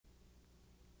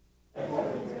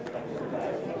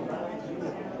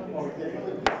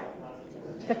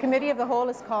The Committee of the Whole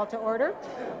is called to order.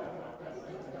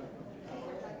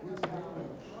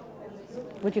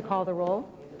 Would you call the roll?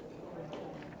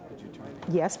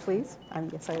 Yes, please.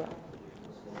 Yes, I will.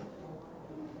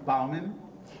 Bauman.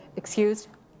 Excused.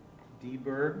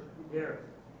 Deberg. Here.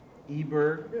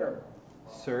 Eberg. Here.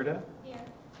 Serta. Here.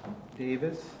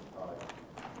 Davis.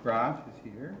 Groff is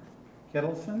here.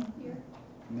 Kettleson. Here.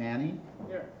 Manny.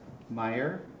 Here.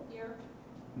 Meyer. Here.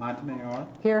 Montemayor.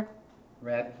 Here.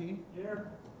 Radke. Here.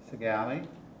 Segali.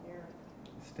 Here.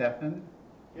 Steffen.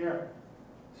 Here.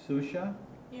 Susha.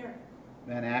 Here.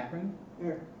 Van Akron.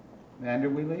 Here.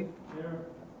 Vanderweely. Here.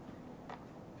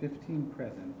 15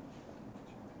 present.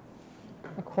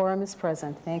 A quorum is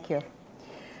present. Thank you.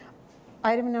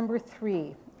 Item number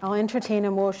 3. I'll entertain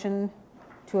a motion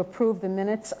to approve the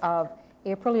minutes of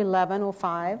April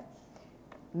 11:05,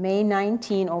 May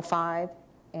 19:05,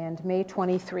 and May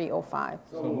 23:05.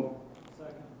 So moved.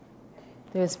 Second.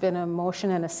 There's been a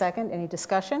motion and a second. Any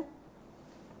discussion?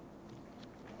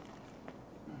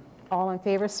 All in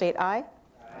favor state aye.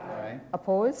 Aye.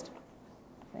 Opposed?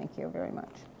 Thank you very much.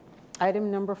 Item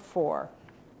number 4.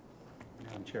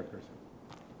 Madam Chairperson.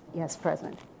 Yes,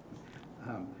 President.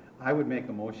 I would make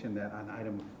a motion that on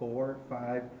item 4,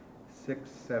 5, 6,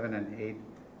 7, and 8,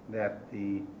 that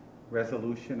the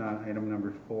resolution on item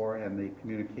number 4 and the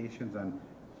communications on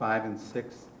 5 and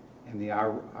 6 and the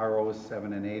ROs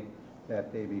 7 and 8,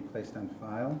 that they be placed on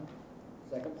file.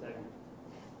 Second. Second.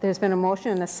 There's been a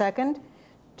motion and a second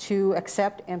to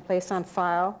accept and place on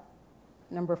file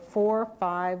number 4,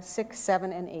 5, 6,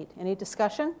 7, and 8. Any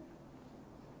discussion?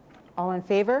 All in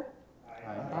favor?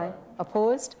 Aye. Aye.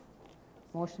 Opposed?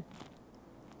 Motion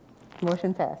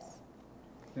passed.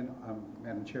 Then,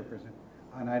 Madam Chairperson,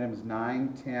 on items 9,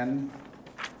 10,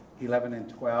 11, and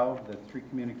 12, the 3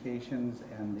 communications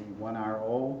and the 1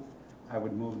 RO, I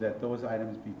would move that those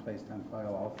items be placed on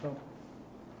file also.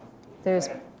 There's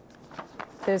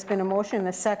been a motion and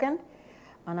a second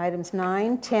on items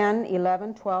 9, 10,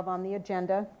 11, 12 on the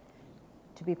agenda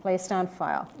to be placed on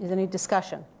file. Is there any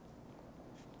discussion?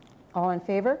 All in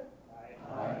favor?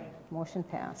 Aye. Motion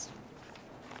passed.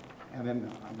 And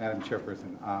then, Madam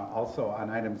Chairperson, also on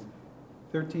items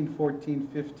 13, 14,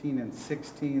 15, and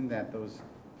 16, that those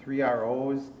 3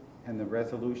 ROs and the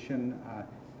resolution,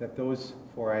 that those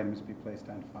 4 items be placed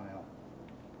on file.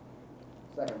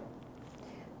 Second.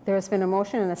 There's been a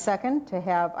motion and a second to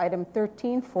have item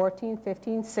 13, 14,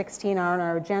 15, 16 on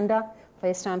our agenda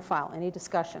placed on file. Any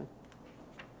discussion?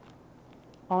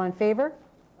 All in favor?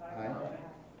 Aye.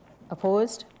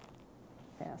 Opposed?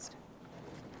 Passed.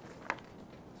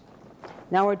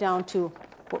 Now we're down to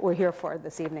what we're here for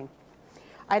this evening.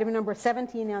 Item number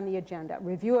 17 on the agenda,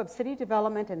 review of city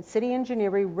development and city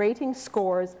engineering rating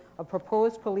scores of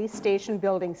proposed police station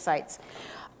building sites.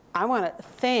 I want to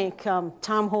thank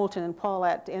Tom Holton and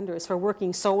Paulette Enders for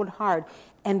working so hard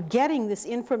and getting this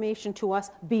information to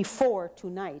us before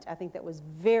tonight. I think that was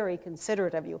very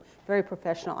considerate of you, very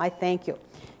professional. I thank you.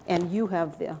 And you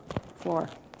have the floor.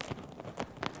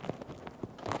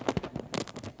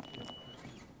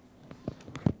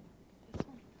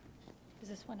 Is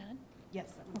this one on?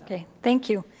 Yes. Okay, thank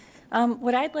you.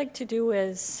 What I'd like to do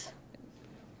is,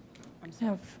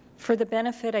 for the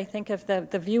benefit, I think, of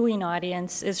the viewing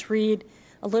audience, is read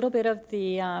a little bit of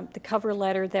the cover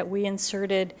letter that we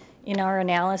inserted in our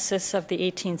analysis of the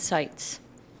 18 sites.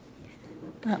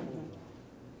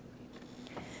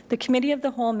 The Committee of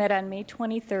the Whole met on May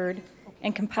 23rd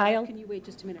and compiled... Can you wait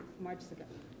just a minute?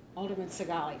 Alderman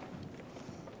Segali.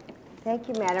 Thank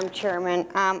you, Madam Chairman.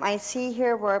 I see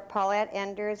here where Paulette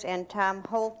Enders and Tom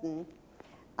Holton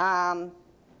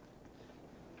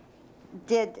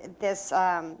did this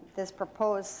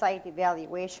proposed site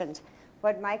evaluations.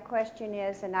 What my question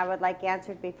is, and I would like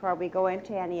answered before we go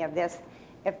into any of this,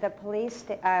 if the police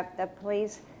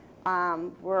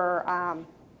were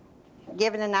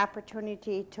given an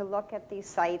opportunity to look at these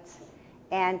sites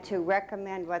and to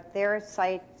recommend what their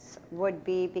sites would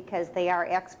be, because they are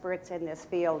experts in this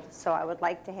field. So I would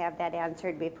like to have that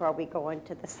answered before we go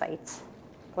into the sites,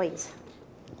 please.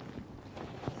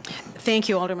 Thank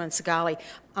you, Alderman Segali.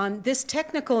 On this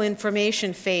technical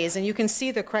information phase, and you can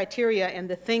see the criteria and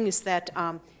the things that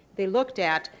they looked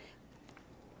at,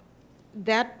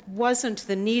 that wasn't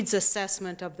the needs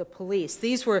assessment of the police.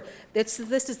 This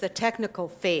is the technical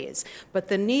phase, but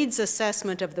the needs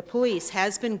assessment of the police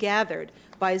has been gathered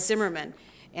by Zimmerman,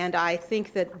 and I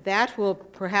think that that will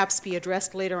perhaps be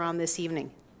addressed later on this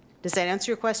evening. Does that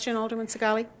answer your question, Alderman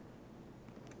Segali?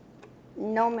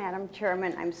 No, Madam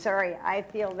Chairman, I'm sorry. I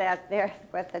feel that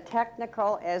with the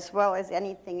technical as well as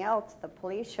anything else, the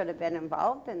police should have been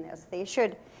involved in this. They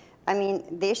should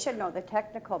know the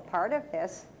technical part of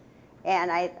this.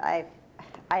 And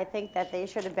I think that they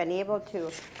should have been able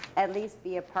to at least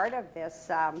be a part of this,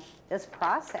 this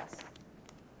process.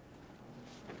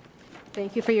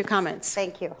 Thank you for your comments.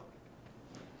 Thank you.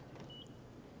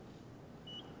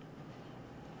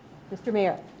 Mr.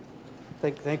 Mayor.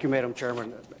 Thank you, Madam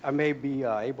Chairman. I may be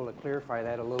able to clarify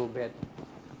that a little bit.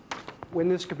 When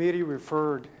this committee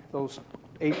referred those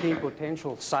 18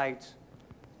 potential sites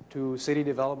to city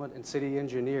development and city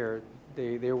engineer,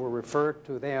 they were referred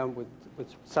to them with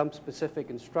some specific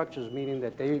instructions, meaning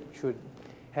that they should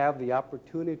have the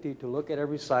opportunity to look at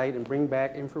every site and bring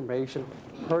back information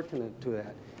pertinent to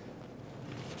that.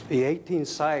 The 18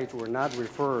 sites were not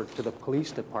referred to the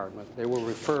police department. They were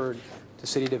referred to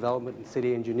city development and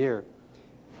city engineer.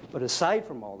 But aside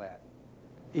from all that,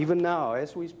 even now,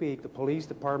 as we speak, the police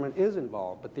department is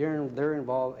involved, but they're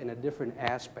involved in a different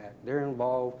aspect. They're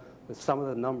involved with some of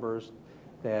the numbers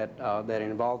that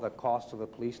involve the cost of the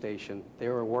police station. They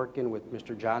were working with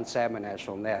Mr. John Samonash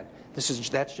on that.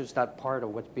 That's just not part of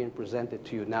what's being presented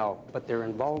to you now, but their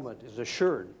involvement is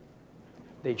assured.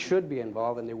 They should be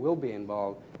involved, and they will be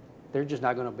involved. They're just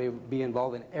not going to be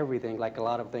involved in everything, like a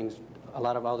lot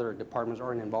of other departments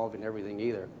aren't involved in everything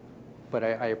either. But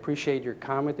I appreciate your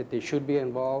comment that they should be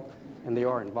involved, and they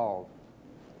are involved.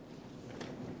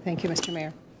 Thank you, Mr.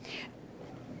 Mayor.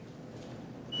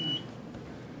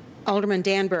 Alderman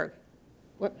Danberg.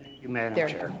 What? Thank you, Madam There.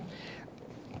 Chair.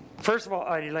 First of all,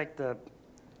 I'd like to,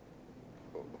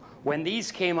 when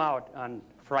these came out on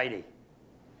Friday,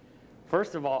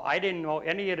 first of all, I didn't know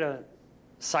any of the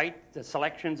site, the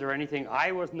selections or anything.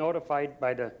 I was notified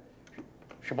by the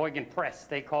Sheboygan Press.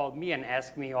 They called me and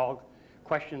asked me all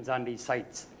questions on these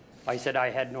sites. I said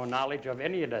I had no knowledge of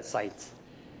any of the sites.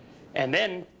 And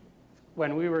then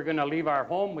when we were going to leave our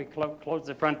home, we closed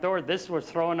the front door. This was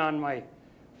thrown on my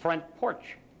front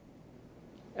porch.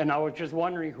 And I was just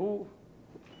wondering who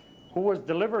was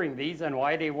delivering these and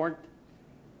why they weren't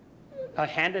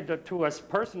handed to us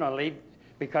personally,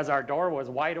 because our door was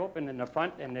wide open in the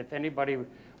front, and if anybody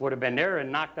would have been there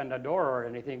and knocked on the door or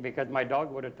anything, because my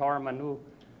dog would have torn a new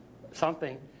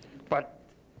something. But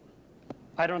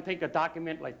I don't think a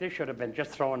document like this should have been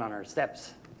just thrown on our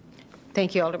steps.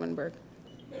 Thank you, Alderman Berg.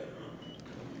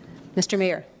 Mr.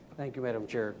 Mayor. Thank you, Madam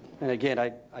Chair. And again,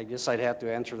 I guess I'd have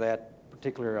to answer that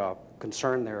particular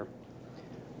concern there.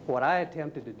 What I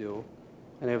attempted to do,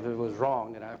 and if it was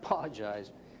wrong, then I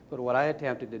apologize, but what I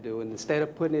attempted to do, and instead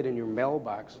of putting it in your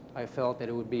mailbox, I felt that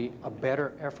it would be a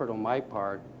better effort on my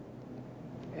part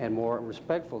and more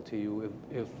respectful to you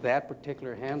if that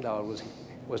particular handout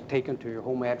was taken to your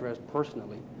home address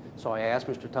personally. So I asked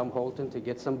Mr. Tom Holton to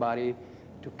get somebody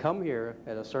to come here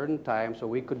at a certain time so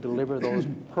we could deliver those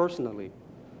personally.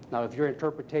 Now, if your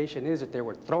interpretation is that they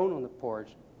were thrown on the porch,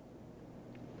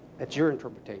 that's your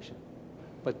interpretation.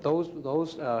 But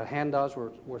those handouts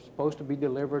were supposed to be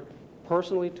delivered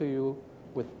personally to you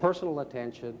with personal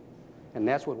attention, and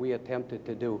that's what we attempted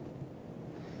to do.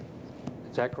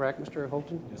 Is that correct, Mr.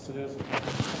 Holton? Yes, it is.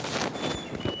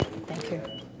 Thank you.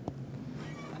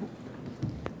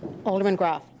 Alderman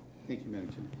Groff. Thank you, Madam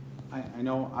Chair. I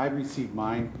know I received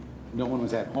mine. No one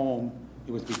was at home.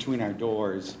 It was between our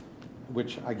doors,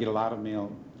 which I get a lot of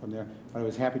mail from there, but I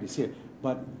was happy to see it.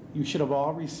 But you should have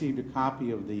all received a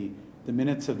copy of the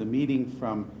minutes of the meeting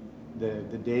from the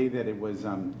day that it was,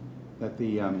 that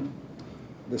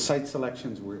the site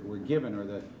selections were given, or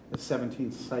the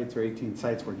 17 sites or 18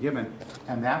 sites were given,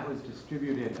 and that was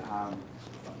distributed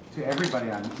to everybody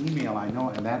on email, I know,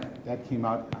 and that came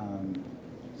out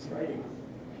Friday.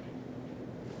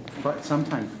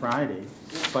 sometime Friday,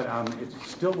 but it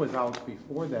still was out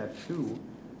before that too,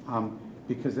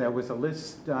 because there was a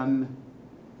list done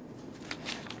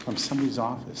from somebody's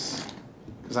office,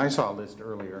 because I saw a list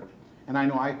earlier, and I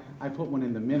know I put one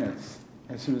in the minutes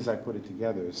as soon as I put it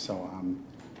together, so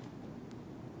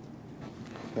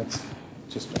that's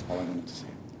just all I wanted to say.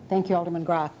 Thank you, Alderman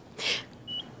Groff.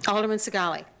 Alderman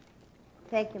Segali.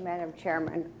 Thank you, Madam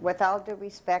Chairman. With all due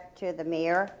respect to the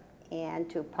mayor and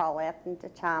to Paulette and to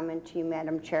Tom and to you,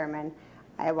 Madam Chairman,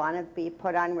 I want to be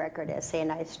put on record as saying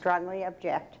I strongly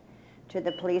object to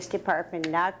the police department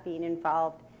not being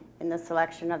involved in the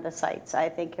selection of the sites. I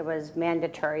think it was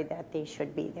mandatory that they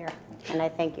should be there, and I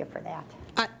thank you for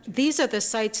that. These are the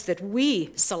sites that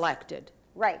we selected.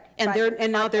 Right.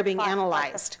 And now they're being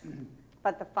analyzed.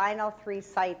 But the final 3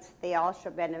 sites, they all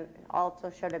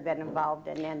also should have been involved,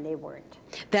 and then they weren't.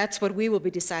 That's what we will be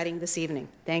deciding this evening.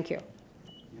 Thank you.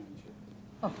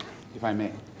 Oh. If I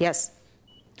may. Yes.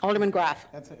 Alderman Groff.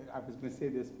 I was going to say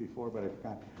this before, but I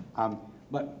forgot.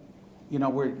 But, you know,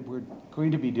 we're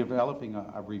going to be developing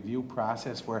a review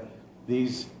process where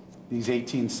these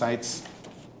 18 sites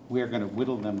we're going to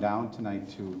whittle them down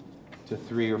tonight to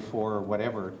 3 or 4 or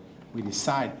whatever we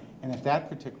decide. And at that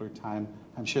particular time,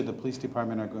 I'm sure the police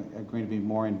department are going to be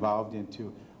more involved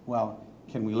into, well,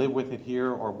 can we live with it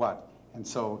here or what? And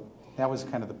so that was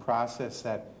kind of the process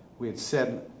that we had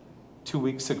said 2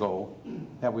 weeks ago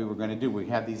that we were going to do. We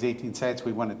had these 18 sites.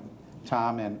 We wanted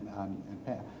Tom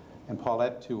and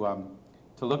Paulette to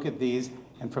look at these,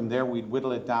 and from there we'd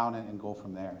whittle it down and go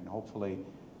from there. And hopefully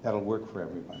that'll work for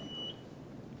everybody.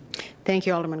 Thank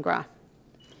you, Alderman Graf.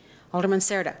 Alderman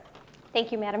Serda.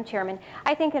 Thank you, Madam Chairman.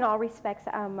 I think in all respects,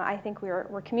 I think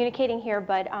we're communicating here,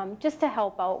 but just to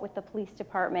help out with the police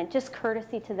department, just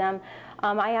courtesy to them.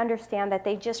 I understand that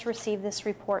they just received this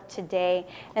report today,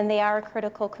 and they are a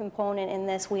critical component in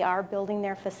this. We are building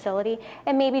their facility,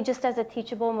 and maybe just as a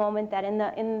teachable moment that in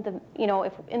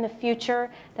the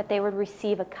future that they would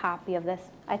receive a copy of this.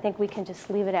 I think we can just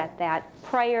leave it at that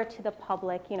prior to the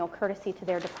public, courtesy to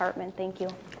their department. Thank you.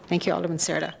 Thank you, Alderman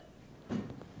Serda.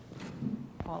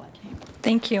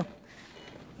 Thank you.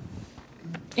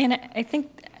 And I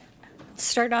think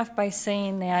start off by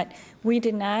saying that we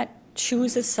did not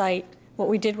choose a site. What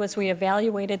we did was we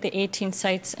evaluated the 18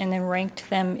 sites and then ranked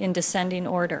them in descending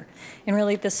order. And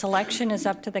really the selection is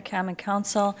up to the Common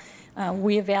Council.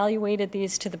 We evaluated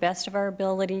these to the best of our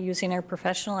ability using our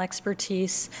professional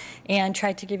expertise and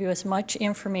tried to give you as much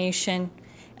information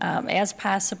as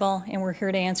possible, and we're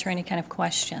here to answer any kind of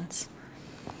questions.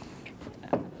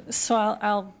 So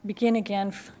I'll begin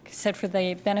again, said for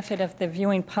the benefit of the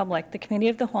viewing public. The Committee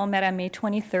of the Whole met on May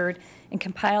 23rd and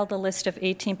compiled a list of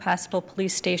 18 possible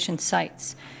police station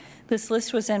sites. This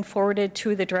list was then forwarded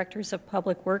to the Directors of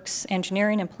Public Works,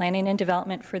 Engineering, and Planning and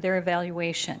Development for their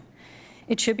evaluation.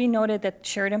 It should be noted that the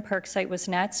Sheridan Park site was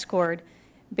not scored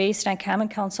based on Common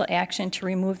Council action to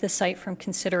remove the site from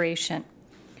consideration.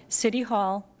 City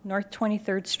Hall, North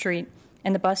 23rd Street,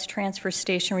 and the bus transfer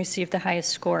station received the highest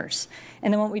scores.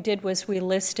 And then what we did was we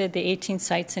listed the 18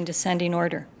 sites in descending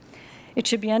order. It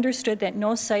should be understood that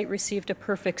no site received a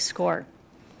perfect score.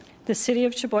 The city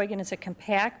of Sheboygan is a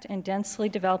compact and densely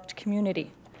developed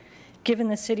community. Given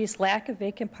the city's lack of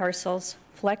vacant parcels,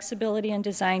 flexibility in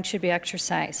design should be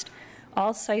exercised.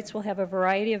 All sites will have a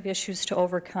variety of issues to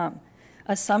overcome.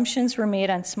 Assumptions were made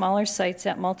on smaller sites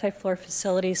that multi-floor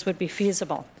facilities would be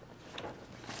feasible.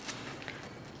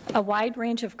 A wide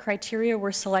range of criteria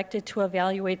were selected to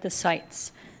evaluate the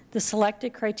sites. The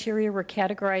selected criteria were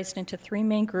categorized into 3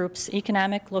 main groups: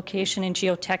 economic, location, and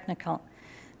geotechnical.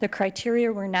 The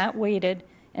criteria were not weighted,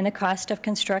 and the cost of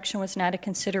construction was not a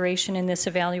consideration in this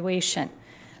evaluation.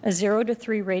 A 0 to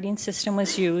 3 rating system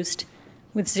was used,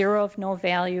 with 0 of no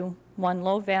value, 1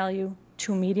 low value,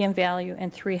 2 medium value,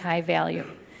 and 3 high value.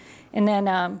 And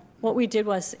then what we did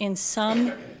was, in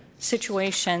some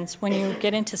situations, when you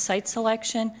get into site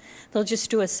selection, they'll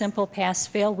just do a simple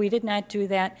pass-fail. We did not do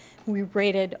that. We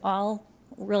rated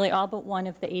really all but one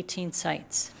of the 18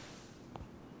 sites.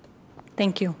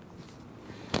 Thank you.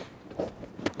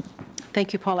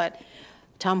 Thank you, Paulette.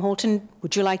 Tom Holton,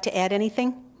 would you like to add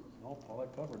anything? No,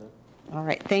 Paulette covered it. All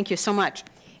right, thank you so much.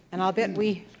 And I'll bet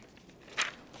we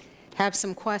have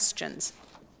some questions.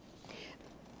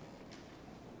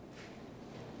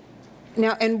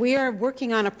 Now, and we are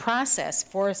working on a process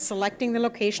for selecting the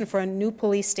location for a new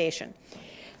police station.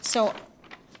 So,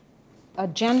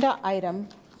 agenda item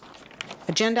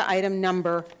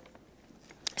number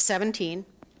 17,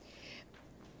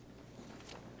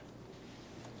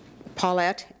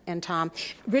 Paulette and Tom.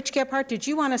 Rich Gebhardt, did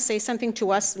you want to say something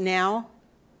to us now?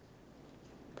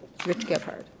 Rich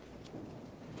Gebhardt.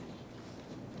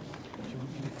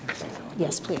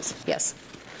 Yes, please. Yes.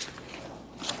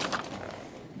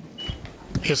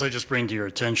 Yes, I just bring to your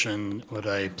attention what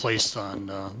I placed on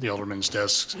the Alderman's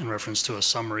desk in reference to a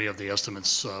summary of the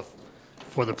estimates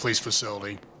for the police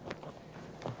facility.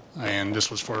 And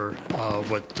this was for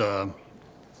what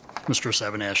Mr.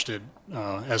 Savanash did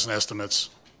as an estimates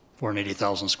for an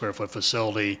 80,000 square foot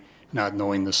facility, not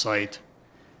knowing the site,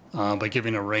 but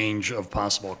giving a range of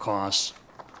possible costs.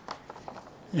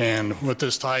 And what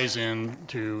this ties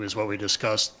into is what we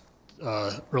discussed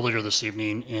earlier this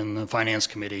evening in the Finance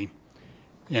Committee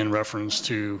in reference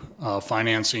to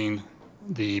financing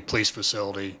the police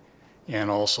facility,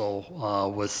 and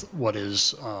also with what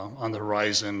is on the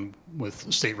horizon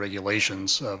with state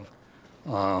regulations of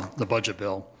the budget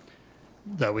bill,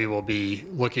 that we will be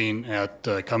looking at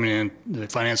coming in. The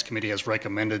Finance Committee has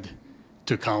recommended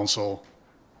to Council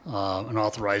an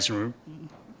authorizing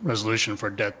resolution for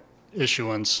debt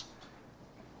issuance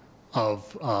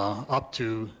of up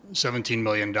to $17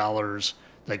 million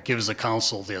that gives the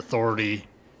Council the authority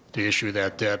to issue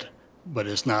that debt, but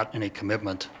is not any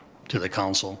commitment to the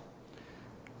Council.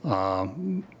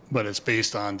 But it's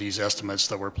based on these estimates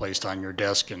that were placed on your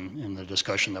desk in the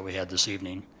discussion that we had this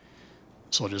evening.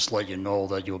 So just let you know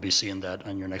that you'll be seeing that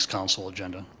on your next council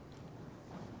agenda.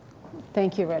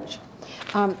 Thank you, Rich.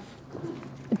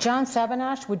 John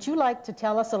Sabanash, would you like to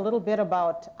tell us a little bit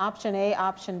about option A,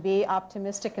 option B,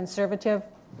 optimistic, conservative?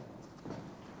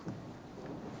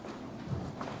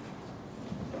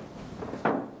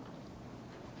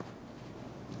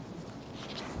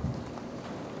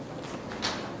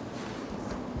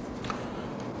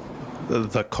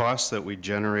 The costs that we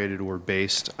generated were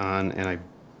based on, and I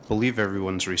believe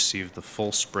everyone's received the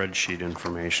full spreadsheet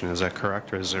information. Is that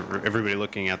correct? Or is everybody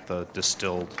looking at the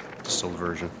distilled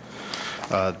version?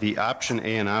 The option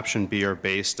A and option B are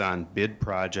based on bid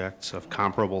projects of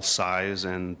comparable size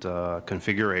and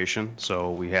configuration.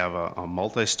 So we have a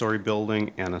multi-story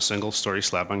building and a single-story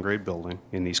slab-on-grade building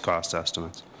in these cost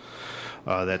estimates.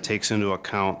 That takes into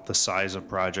account the size of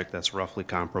project that's roughly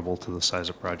comparable to the size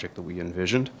of project that we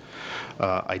envisioned.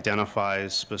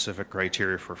 Identifies specific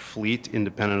criteria for fleet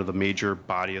independent of the major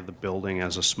body of the building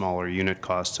as a smaller unit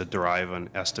cost to derive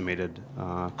an estimated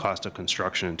cost of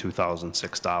construction in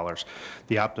 $2,006.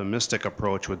 The optimistic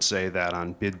approach would say that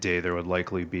on bid day there would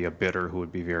likely be a bidder who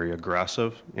would be very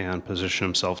aggressive and position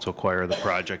himself to acquire the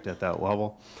project at that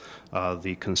level.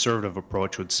 The conservative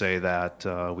approach would say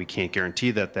that we can't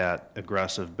guarantee that that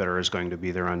aggressive bidder is going to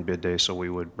be there on bid day, so we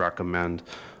would recommend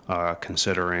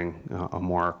considering a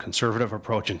more conservative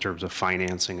approach in terms of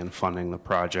financing and funding the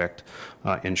project,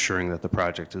 ensuring that the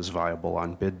project is viable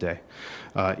on bid day.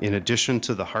 In addition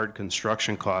to the hard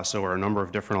construction costs, there were a number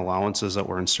of different allowances that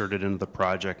were inserted into the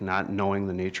project, not knowing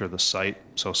the nature of the site,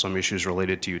 so some issues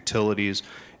related to utilities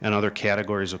and other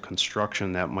categories of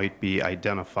construction that might be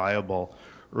identifiable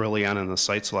early on in the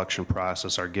site selection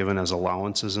process are given as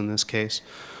allowances in this case.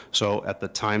 So at the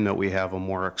time that we have a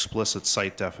more explicit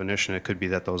site definition, it could be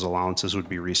that those allowances would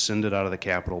be rescinded out of the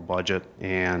capital budget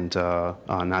and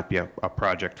not be a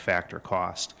project factor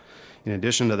cost. In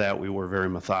addition to that, we were very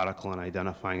methodical in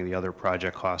identifying the other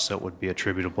project costs that would be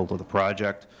attributable to the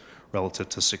project relative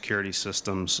to security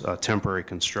systems, temporary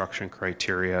construction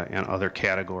criteria, and other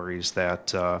categories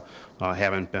that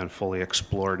haven't been fully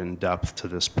explored in depth to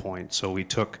this point. So we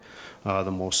took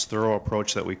the most thorough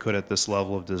approach that we could at this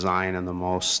level of design and the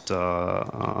most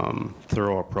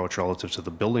thorough approach relative to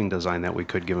the building design that we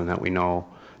could, given that we know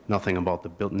nothing about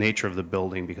the nature of the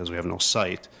building because we have no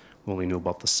site. We only knew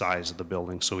about the size of the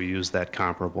building, so we used that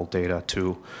comparable data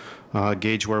to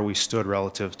gauge where we stood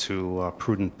relative to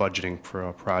prudent budgeting for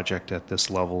a project at this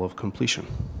level of completion.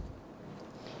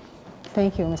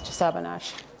 Thank you, Mr.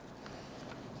 Sabanash.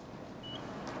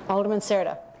 Alderman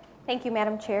Serta. Thank you,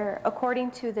 Madam Chair.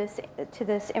 According to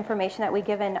this information that we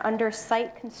given under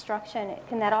site construction,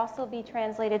 can that also be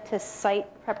translated to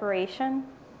site preparation?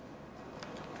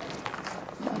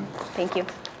 Thank you.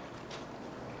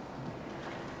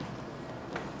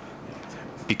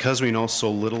 Because we know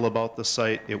so little about the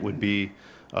site, it would be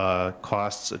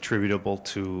costs attributable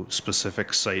to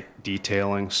specific site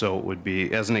detailing. So it would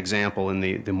be, as an example, in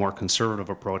the more conservative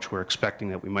approach, we're expecting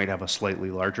that we might have a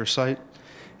slightly larger site,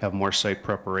 have more site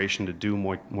preparation to do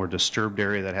more disturbed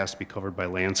area that has to be covered by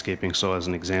landscaping. So as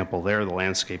an example there, the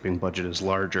landscaping budget is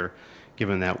larger,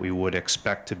 given that we would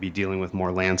expect to be dealing with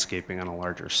more landscaping on a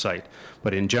larger site.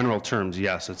 But in general terms,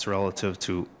 yes, it's relative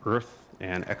to earth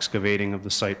and excavating of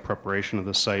the site, preparation of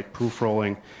the site, proof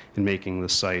rolling, and making the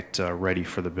site ready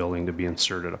for the building to be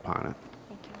inserted upon it.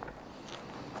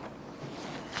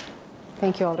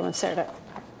 Thank you, Alderman Serta.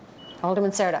 Alderman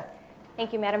Serta.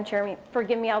 Thank you, Madam Chair.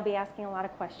 Forgive me, I'll be asking a lot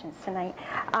of questions tonight.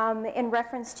 In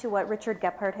reference to what Richard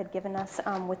Gephardt had given us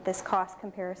with this cost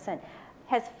comparison,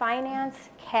 has finance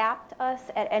capped us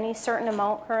at any certain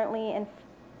amount currently? And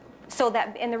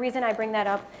the reason I bring that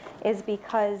up is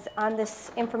because on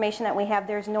this information that we have,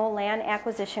 there's no land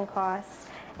acquisition costs,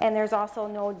 and there's also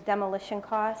no demolition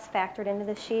costs factored into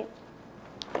this sheet.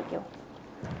 Thank you.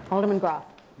 Alderman Groff.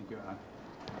 Thank you.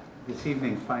 This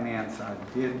evening, Finance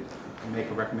did make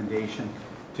a recommendation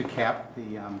to cap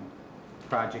the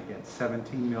project at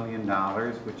 $17 million,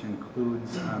 which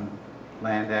includes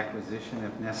land acquisition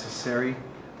if necessary.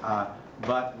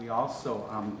 But we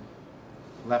also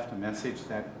left a message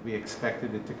that we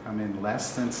expected it to come in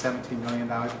less than $17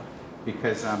 million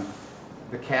because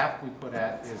the cap we put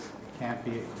at is it can't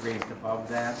be raised above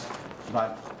that,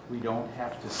 but we don't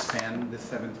have to spend the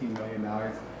 $17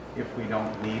 million if we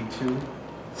don't need to.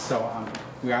 So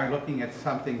we are looking at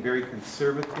something very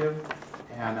conservative,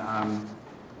 and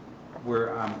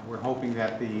we're hoping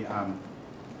that the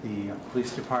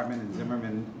police department and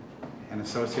Zimmerman and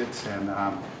Associates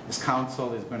and this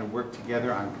council is going to work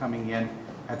together on coming in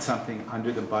at something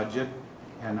under the budget,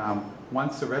 And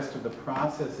once the rest of the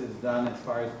process is done, as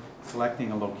far as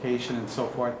selecting a location and so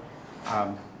forth,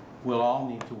 we'll all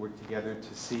need to work together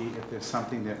to see if there's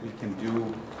something that we can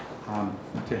do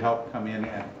to help come in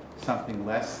at something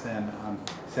less than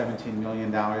 $17 million,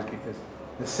 because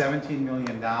the $17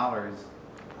 million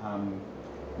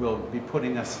will be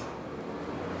putting us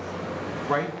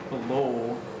right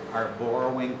below our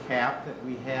borrowing cap that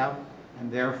we have,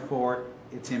 and therefore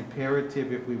it's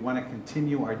imperative, if we want to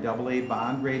continue our AA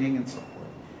bond rating and so forth,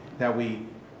 that we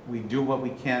do what we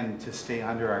can to stay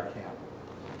under our cap.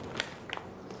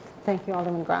 Thank you,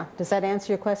 Alderman Graf. Does that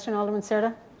answer your question, Alderman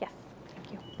Serta? Yes,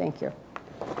 thank you. Thank you.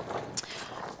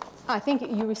 I think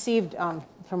you received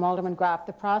from Alderman Graf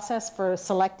the process for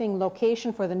selecting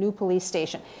location for the new police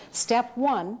station. Step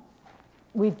 1,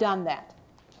 we've done that.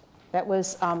 That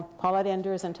was Paulette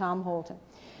Enders and Tom Holton.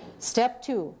 Step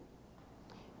 2,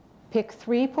 pick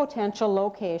 3 potential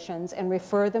locations and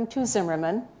refer them to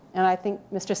Zimmerman, and I think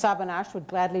Mr. Sabanash would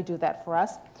gladly do that for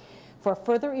us, for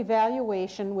further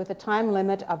evaluation with a time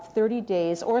limit of 30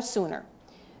 days or sooner.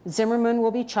 Zimmerman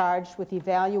will be charged with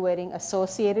evaluating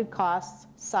associated costs,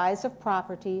 size of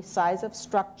property, size of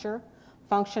structure,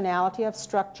 functionality of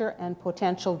structure, and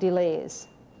potential delays.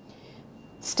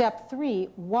 Step 3,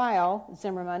 while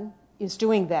Zimmerman is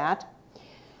doing that,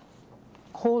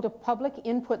 hold a public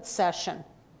input session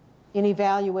in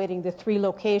evaluating the 3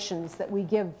 locations that we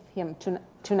give him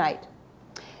tonight.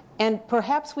 And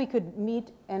perhaps we could meet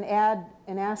and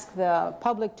ask the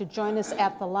public to join us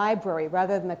at the library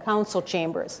rather than the council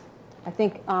chambers. I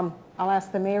think I'll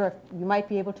ask the mayor if you might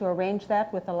be able to arrange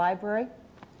that with the library.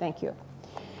 Thank you.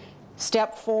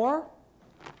 Step 4,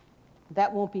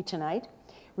 that won't be tonight.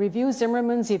 Review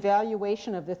Zimmerman's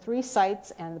evaluation of the 3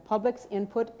 sites and the public's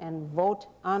input and vote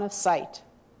on a site.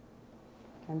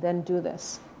 And then do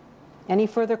this. Any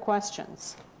further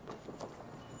questions?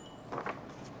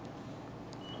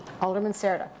 Alderman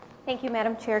Serta. Thank you,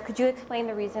 Madam Chair. Could you explain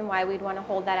the reason why we'd want to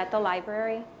hold that at the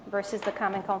library versus the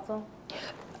Common Council?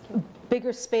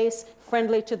 Bigger space,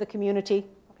 friendly to the community.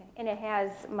 Okay. And it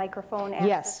has microphone access?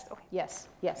 Yes, okay. yes,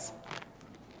 yes.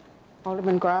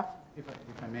 Alderman Graf. If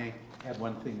I may add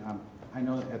one thing, I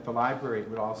know at the library it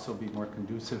would also be more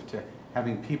conducive to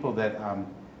having people that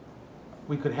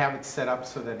we could have it set up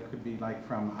so that it could be like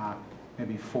from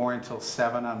maybe 4 until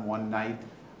 7 on one night,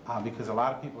 because a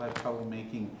lot of people have trouble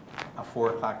making a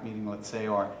 4 o'clock meeting, let's say,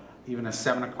 or even a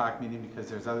 7 o'clock meeting, because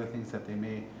there's other things that they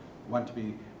may want to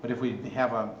be. But if we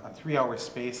have a 3-hour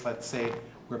space, let's say,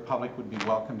 where public would be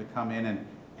welcome to come in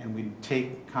and we'd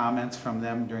take comments from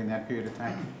them during that period of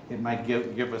time, it might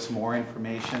give us more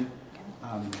information.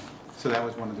 So that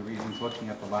was one of the reasons looking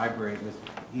at the library. It was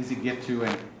easy to get to,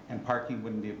 and parking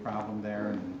wouldn't be a problem there.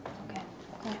 And okay.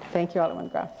 Thank you, Alderman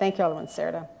Graf. Thank you, Alderman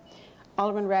Serta.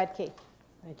 Alderman Radke.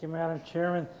 Thank you, Madam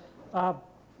Chairman.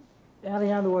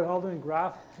 Adding on to what Alderman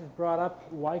Graf has brought up,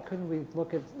 why couldn't we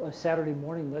look at a Saturday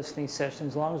morning listening session,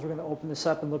 as long as we're going to open this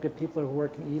up and look at people who are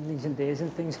working evenings and days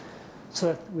and things, so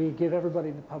that we give everybody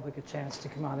in the public a chance to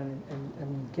come on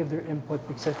and give their input,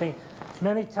 because I think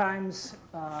many times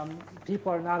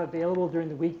people are not available during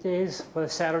the weekdays, but a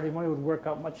Saturday morning would work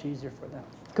out much easier for them.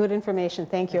 Good information.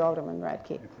 Thank you, Alderman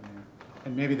Radke.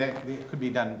 And maybe that could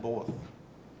be done both.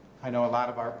 I know a lot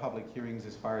of our public hearings,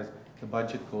 as far as the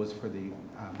budget goes for the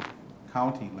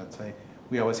county, let's say,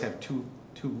 we always have two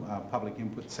public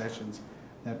input sessions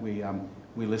that we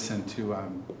listen to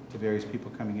various people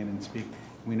coming in and speak.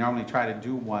 We normally try to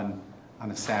do one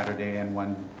on a Saturday and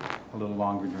one a little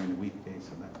longer during the weekday,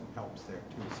 so that helps there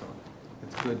too. So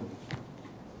it's good.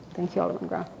 Thank you, Alderman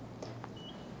Graf.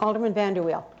 Alderman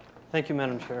Vanderweel. Thank you,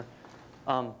 Madam Chair.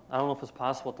 I don't know if it's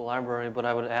possible at the library, but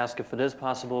I would ask if it is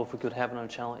possible if we could have it on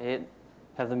Channel 8,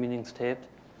 have the meetings taped.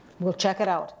 We'll check it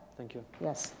out. Thank you.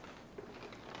 Yes.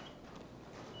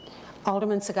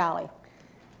 Alderman Segali.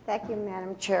 Thank you,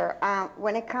 Madam Chair.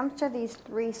 When it comes to these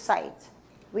 3 sites,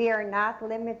 we are not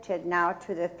limited now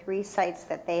to the 3 sites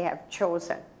that they have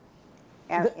chosen.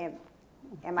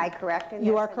 Am I correct in this?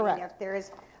 You are I mean, correct. if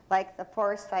there's, like the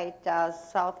 4th site,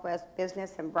 Southwest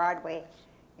Business and Broadway,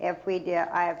 if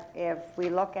we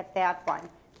look at that one,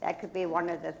 that could be one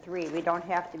of the 3. We don't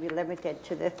have to be limited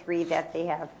to the 3 that they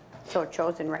have so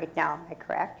chosen right now. Am I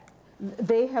correct?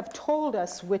 They have told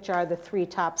us which are the 3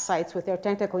 top sites with their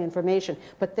technical information,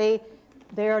 but they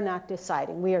are not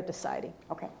deciding. We are deciding.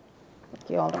 Okay. Thank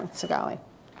you, Alderman Segali.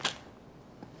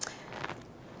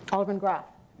 Alderman Graf.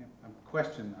 Yeah, a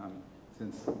question,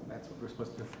 since that's what we're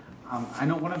supposed to do. I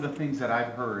know one of the things that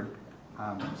I've heard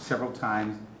several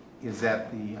times is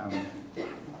that the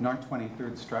North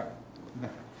 23rd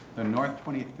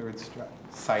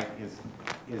site is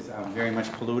very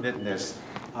much polluted, and there's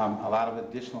a lot of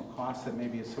additional costs that may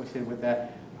be associated with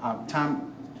that.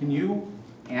 Tom, can you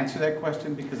answer that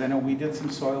question? Because I know we did some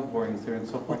soil borings there and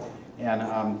so forth, and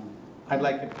I'd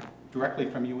like it directly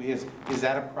from you. Is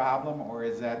that a problem, or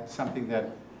is that something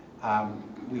that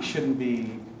we shouldn't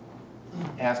be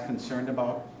as concerned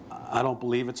about? I don't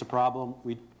believe it's a problem.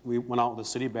 We went out with the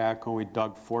city backhoe. We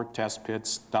dug 4 test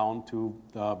pits down to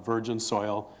virgin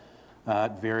soil.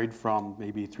 It varied from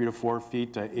maybe 3 to 4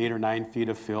 feet to 8 or 9 feet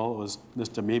of fill. It was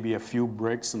just maybe a few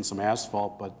bricks and some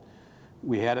asphalt, but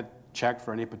we had it checked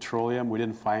for any petroleum. We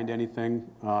didn't find anything.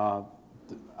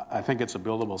 I think it's a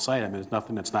buildable site. I mean, there's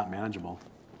nothing that's not manageable.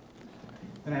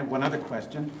 And I have one other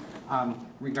question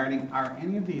regarding, are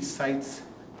any of these sites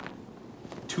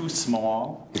too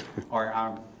small or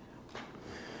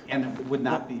and would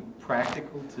not be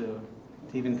practical to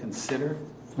even consider?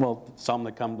 Well, some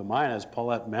that come to mind, as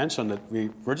Paulette mentioned, that we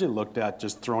originally looked at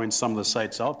just throwing some of the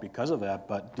sites out because of that,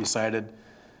 but decided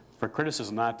for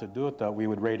criticism not to do it, that we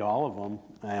would rate all of them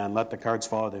and let the cards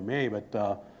fall as they may. But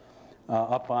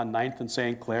up on 9th and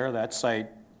St. Clair, that site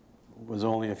was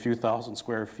only a few thousand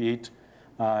square feet.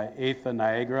 8th and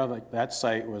Niagara, that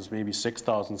site was maybe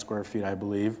 6,000 square feet, I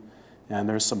believe. And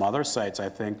there's some other sites, I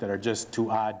think, that are just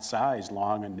too odd size,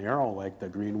 long and narrow, like the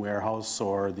Green Warehouse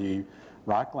or the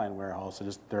Rockline Warehouse.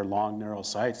 They're long, narrow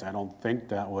sites. I don't think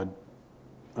that would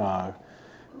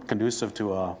conducive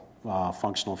to a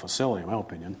functional facility, in my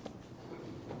opinion.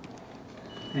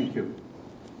 Thank you.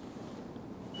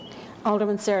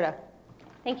 Alderman Serta.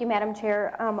 Thank you, Madam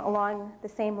Chair. Along the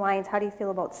same lines, how do you feel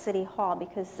about City Hall?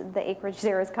 Because the acreage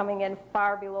there is coming in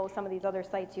far below some of these other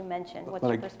sites you mentioned. What's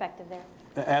your perspective there?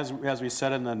 As we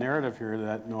said in the narrative here,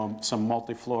 that some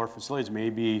multi-floor facilities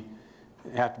maybe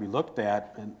have to be looked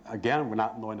at. And again, we're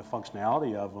not knowing the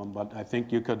functionality of them, but I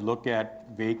think you could look at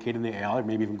vacating the alley,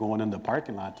 maybe even going in the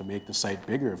parking lot to make the site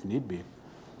bigger if need be.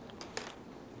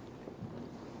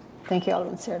 Thank you,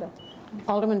 Alderman Serta.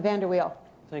 Alderman Vanderweel.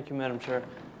 Thank you, Madam Chair.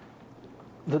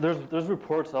 There's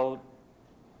reports out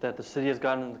that the city has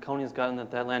gotten and the county has gotten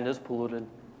that land is polluted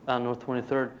on North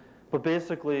 23rd. But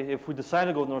basically, if we decide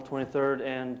to go North 23rd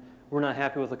and we're not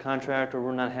happy with the contract, or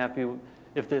we're not happy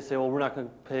if they say, well, we're not going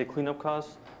to pay cleanup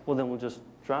costs, well, then we'll just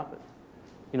drop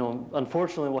it.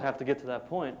 Unfortunately, we'll have to get to that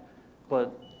point,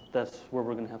 but that's where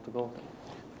we're going to have to go.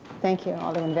 Thank you,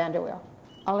 Alderman Vanderweel.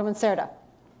 Alderman Serta.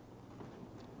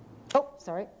 Oh,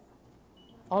 sorry.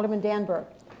 Alderman Danberg.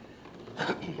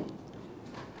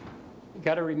 You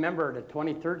got to remember the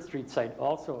 23rd Street site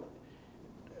also,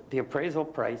 the appraisal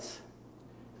price,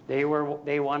 they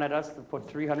wanted us to put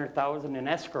 $300,000 in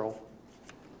escrow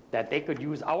that they could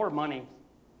use our money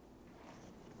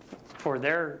for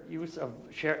their use of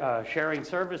sharing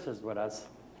services with us.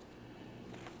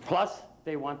 Plus,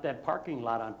 they want that parking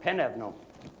lot on Penn Avenue,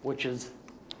 which is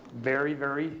very,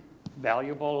 very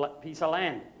valuable piece of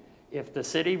land. If the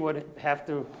city would have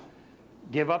to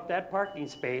give up that parking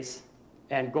space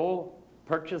and go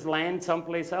purchase land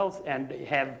someplace else and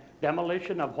have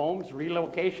demolition of homes,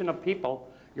 relocation of people,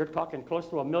 you're talking close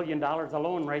to $1 million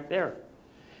alone right there.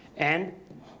 And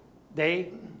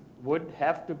they would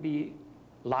have to be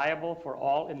liable for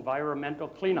all environmental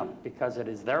cleanup because it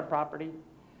is their property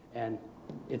and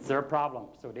it's their problem.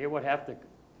 So they would have to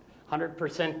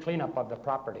 100% cleanup of the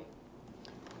property.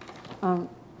 Tom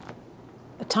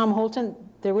Holton,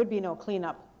 there would be no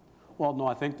cleanup. Well, no,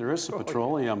 I think there is some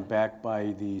petroleum back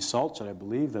by the salt shed, I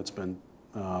believe, that's been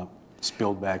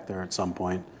spilled back there at some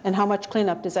point. And how much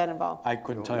cleanup does that involve? I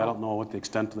couldn't tell you. I don't know what the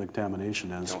extent of the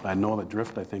contamination is. I know the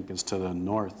drift, I think, is to the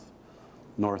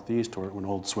northeast, where an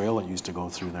old swale that used to go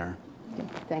through there. Okay,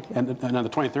 thank you. And on the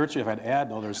 23rd Street, if I'd add,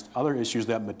 no, there's other issues.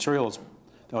 That materials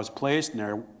that was placed in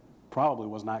there probably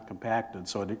was not compacted,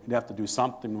 so you'd have to do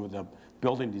something with the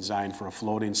building design for a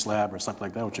floating slab or something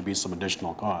like that, which would be some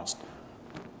additional cost.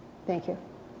 Thank you.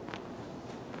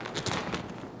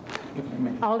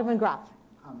 Alderman Graf.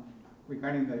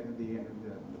 Regarding the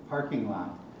parking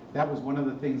lot, that was one of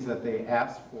the things that they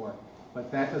asked for,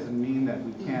 but that doesn't mean that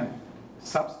we can't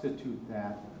substitute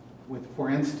that with, for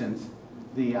instance,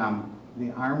 the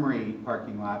Armory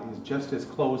parking lot is just as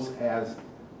close as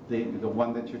the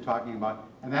one that you're talking about,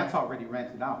 and that's already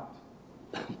rented out,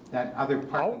 that other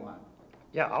parking lot.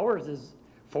 Yeah, ours is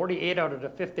 48 out of the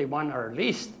 51 are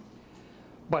leased,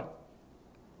 but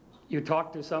you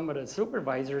talk to some of the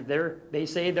supervisors, they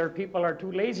say their people are too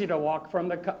lazy to walk from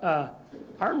the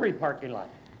Armory parking lot.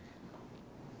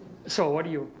 So what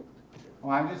do you?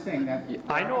 Well, I'm just saying that there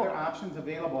are other options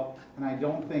available, and I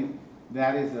don't think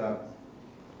that is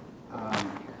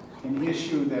an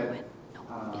issue that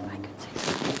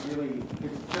really,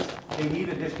 it's just, they need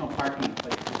additional parking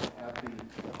places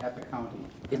at the county.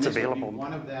 It's available.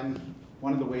 One of them,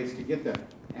 one of the ways to get them.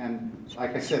 And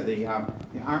like I said, the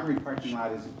Armory parking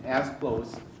lot is as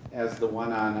close as the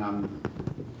one on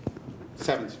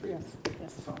 7th Street. Yes,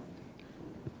 yes. So.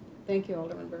 Thank you,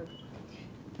 Alderman Berg.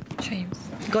 James.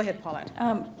 Go ahead, Paulette.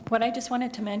 What I just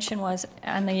wanted to mention was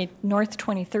on the North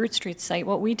 23rd Street site,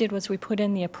 what we did was we put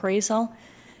in the appraisal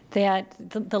that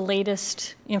the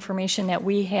latest information that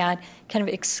we had kind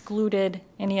of excluded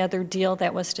any other deal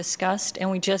that was discussed, and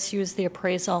we just used the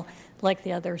appraisal like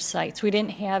the other sites. We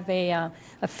didn't have a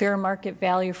fair market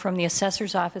value from the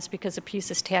assessor's office because a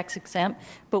piece is tax exempt,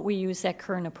 but we used that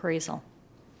current appraisal.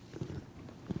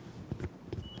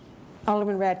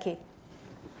 Alderman Radke.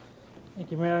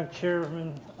 Thank you, Madam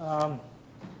Chairman. I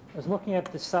was looking at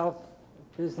the South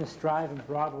Business Drive and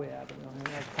Broadway Avenue.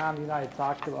 And Tom, you and I had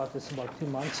talked about this about 2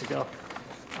 months ago.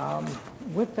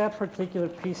 With that particular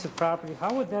piece of property,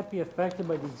 how would that be affected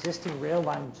by the existing rail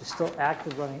line, which is still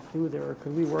active running through there? Or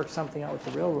could we work something out with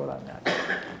the railroad on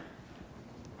that?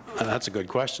 That's a good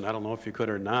question. I don't know if you could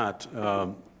or not.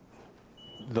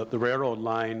 The railroad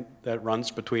line that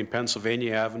runs between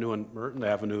Pennsylvania Avenue and Merton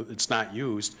Avenue, it's not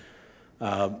used.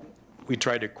 We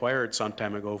tried to acquire it some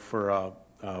time ago for a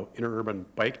interurban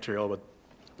bike trail, but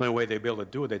the only way they'd be able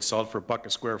to do it, they'd sell it for $1 a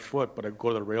square foot, but it'd go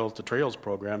to the Rails to Trails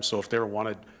program. So if they ever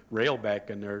wanted rail back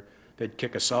in there, they'd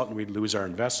kick us out and we'd lose our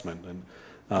investment. And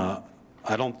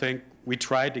I don't think, we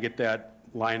tried to get that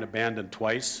line abandoned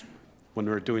twice when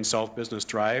we were doing South Business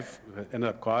Drive. It ended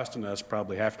up costing us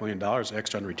probably $500,000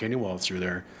 extra on retaining walls through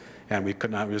there. And we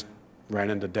could not, we just ran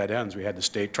into dead ends. We had the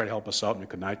state try to help us out and we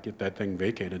could not get that thing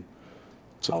vacated.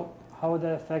 So, how would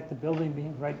that affect the building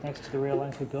being right next to the rail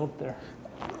line we built there?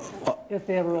 If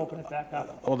they ever open it back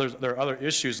up. Well, there are other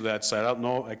issues to that site. I don't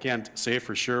know, I can't say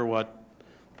for sure what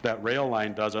that rail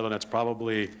line does, other than it's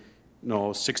probably,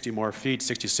 60 more feet,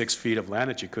 66 feet of land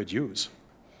that you could use.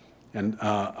 And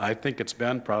I think it's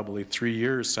been probably 3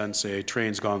 years since a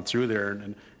train's gone through there.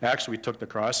 And actually, we took the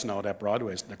crossing out at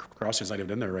Broadway. The crossing's not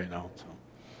even in there right now. So.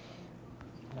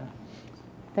 Yeah.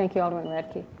 Thank you, Alderman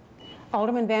Radke.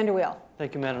 Alderman Vanderweel.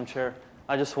 Thank you, Madam Chair.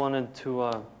 I just wanted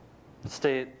to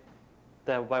state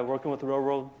that by working with the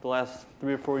railroad the last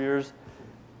 3 or 4 years,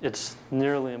 it's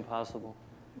nearly impossible.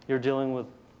 You're dealing with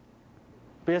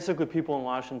basically people in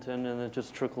Washington, and it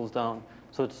just trickles down.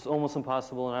 So it's almost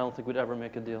impossible, and I don't think we'd ever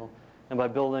make a deal. And by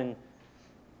building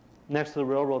next to the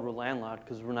railroad, we're landlocked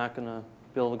because we're not going to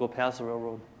be able to go past the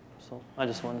railroad. So I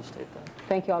just wanted to state that.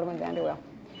 Thank you, Alderman Vanderweel.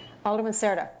 Alderman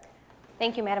Serta.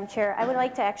 Thank you, Madam Chair. I would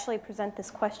like to actually present this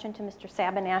question to Mr.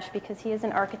 Sabanash because he is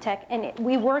an architect. And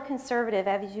we were conservative,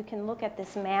 as you can look at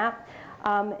this map.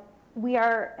 We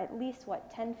are at least,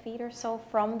 10 feet or so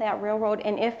from that railroad.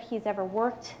 And if he's ever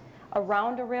worked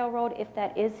around a railroad, if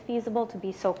that is feasible to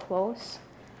be so close.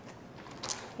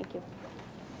 Thank you.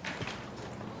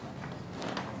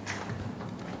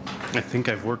 I think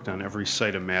I've worked on every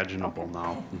site imaginable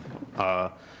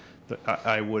now.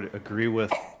 I would agree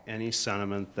with any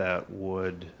sentiment that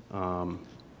would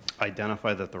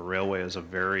identify that the railway is a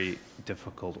very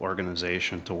difficult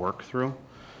organization to work through,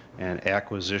 and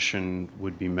acquisition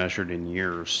would be measured in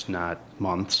years, not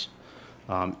months.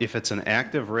 If it's an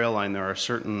active rail line, there are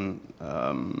certain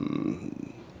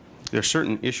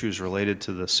issues related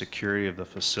to the security of the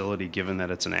facility, given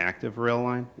that it's an active rail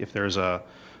line. If there's a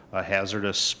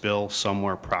hazardous spill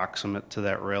somewhere proximate to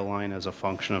that rail line as a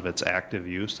function of its active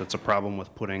use, that's a problem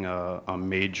with putting a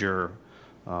major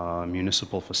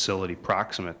municipal facility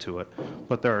proximate to it.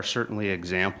 But there are certainly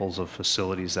examples of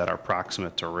facilities that are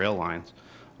proximate to rail lines.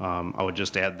 I would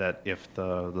just add that if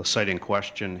the site in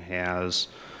question has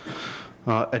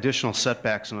additional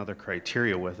setbacks and other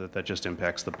criteria with it that just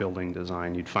impacts the building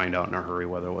design, you'd find out in a hurry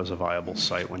whether it was a viable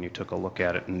site when you took a look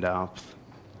at it in depth.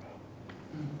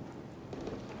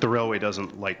 The railway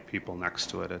doesn't like people next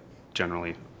to it. It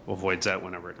generally avoids that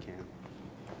whenever it can.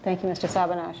 Thank you, Mr.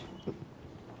 Sabanash.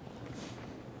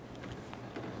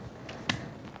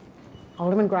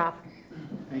 Alderman Graf.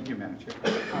 Thank you, Madam Chair.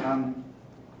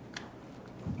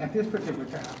 At this particular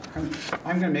time,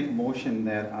 I'm going to make a motion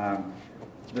that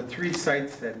the 3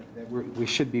 sites that we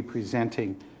should be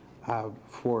presenting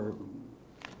for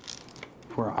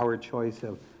our choice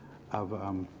of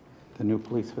the new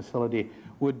police facility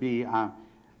would be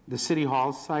the City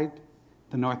Hall site,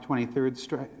 the North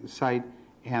 23rd site,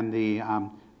 and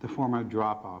the former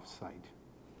drop-off site.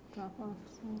 Drop-off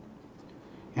site.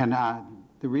 And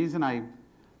the reason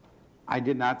I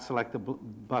did not select the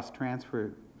bus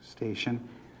transfer station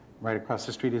right across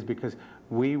the street is because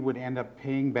we would end up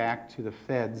paying back to the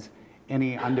feds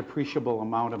any undepreciable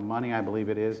amount of money, I believe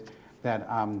it is, that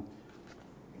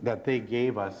that they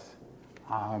gave us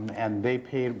and they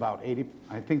paid about 80,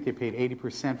 I think they paid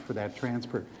 80% for that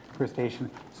transfer per station,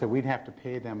 so we'd have to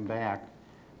pay them back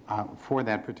for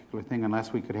that particular thing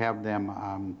unless we could have them,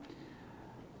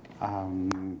 oh,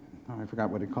 I forgot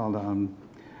what it called,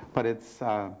 but it's,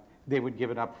 they would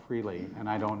give it up freely, and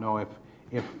I don't know if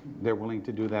they're willing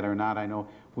to do that or not. I know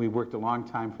we worked a long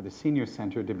time for the senior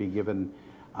center to be given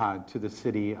to the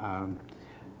city.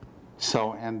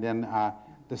 So, and then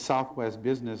the Southwest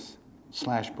Business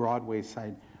 / Broadway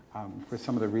site, for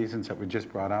some of the reasons that were just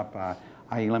brought up,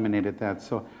 I eliminated that.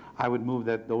 So I would move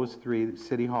that those three,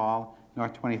 City Hall,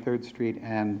 North 23rd Street,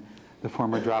 and the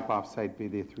former drop-off site be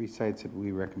the three sites that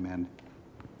we recommend.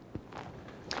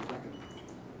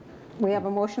 We have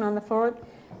a motion on the floor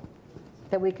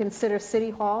that we consider City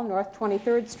Hall, North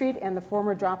 23rd Street, and the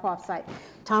former drop-off site.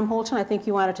 Tom Holton, I think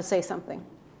you wanted to say something.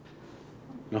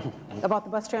 No. About the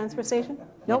bus transfer station?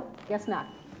 Nope, guess not.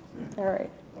 All right.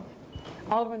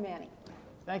 Alderman Manning.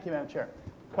 Thank you, Madam Chair.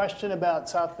 Question about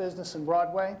South Business and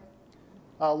Broadway.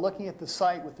 Looking at the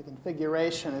site with the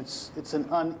configuration, it's an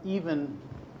uneven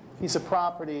piece of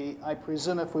property. I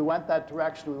presume if we went that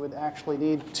direction, we would actually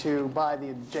need to buy the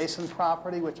adjacent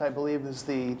property, which I believe is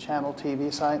the Channel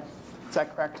TV site. Is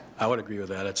that correct? I would agree with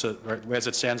that. It's as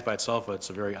it stands by itself,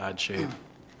 it's a very odd shape.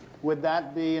 Would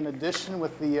that be in addition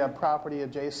with the property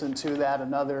adjacent to that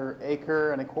another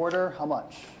acre and a quarter? How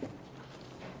much?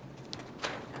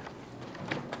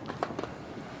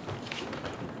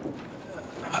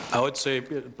 I would say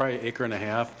probably acre and a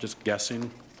half, just guessing.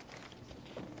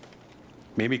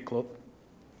 Maybe close.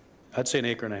 I'd say an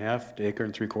acre and a half to acre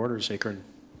and 3/4, acre in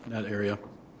that area.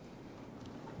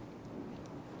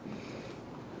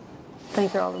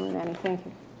 Thank you, Alderman Manning. Thank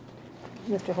you.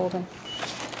 Mr. Holton.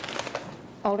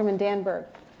 Alderman Danberg.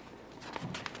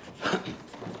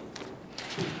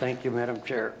 Thank you, Madam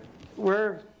Chair.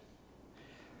 We're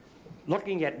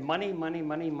looking at money,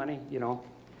 you know.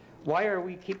 Why are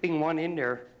we keeping one in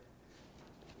there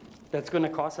that's going to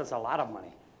cost us a lot of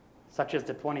money, such as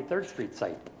the 23rd Street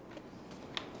site?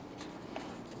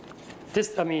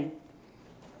 This, I mean,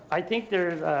 I think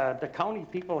there's, the county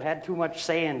people had too much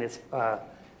say in this,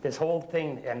 this whole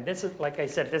thing. And this is, like I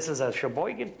said, this is a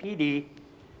Sheboygan PD.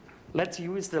 Let's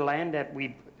use the land that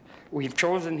we've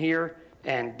chosen here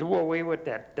and do away with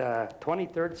that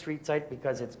 23rd Street site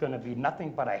because it's going to be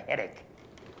nothing but a headache.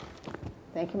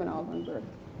 Thank you, Alderman Berg.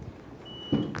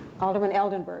 Alderman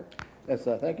Eldenberg. Yes,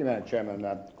 thank you, Madam Chairman.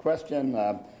 Question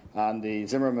on the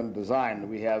Zimmerman design.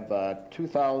 We have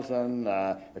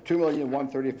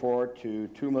 $2,134,000 to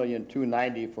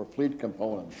 $2,290,000 for fleet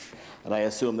components, and I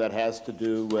assume that has to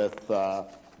do with,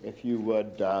 if you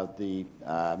would, the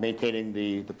maintaining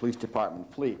the police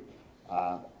department fleet.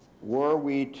 Were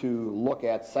we to look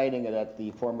at siting it at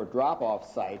the former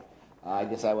drop-off site, I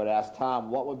guess I would ask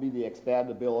Tom, what would be the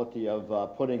expandability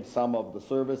of putting some of the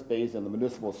service bays in the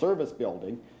municipal service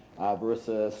building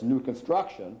versus new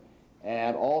construction?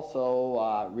 And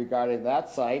also, regarding that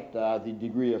site, the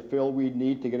degree of fill we'd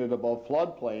need to get it above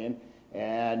floodplain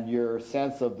and your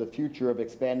sense of the future of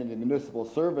expanding the municipal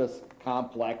service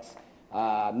complex,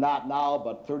 not now,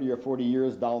 but 30 or 40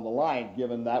 years down the line,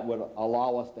 given that would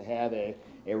allow us to have a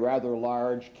rather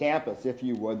large campus, if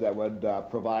you would, that would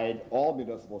provide all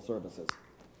municipal services.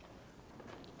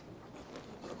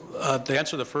 To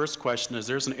answer the first question is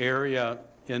there's an area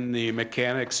in the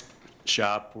mechanics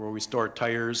shop where we store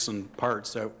tires and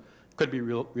parts that could be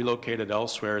relocated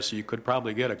elsewhere, so you could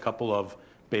probably get a couple of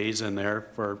bays in there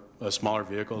for smaller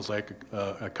vehicles like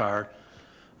a car.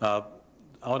 Out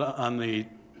on the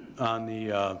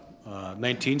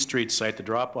 19th Street site, the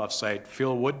drop-off site,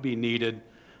 fill would be needed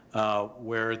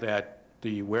where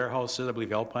the warehouse is. I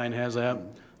believe Alpine has that.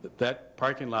 That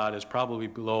parking lot is probably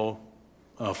below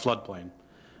floodplain.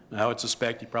 Now, I would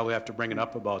suspect you probably have to bring it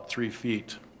up about 3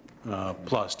 feet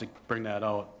plus to bring that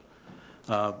out.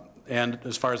 And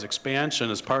as far as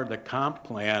expansion, as part of the comp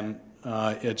plan,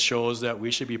 it shows that we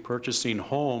should be purchasing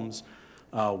homes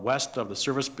west of the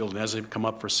service building as they come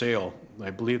up for sale. I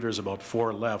believe there's about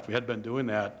 4 left. We had been doing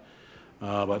that,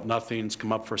 but nothing's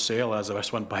come up for sale. As I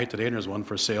just went by today, and there's one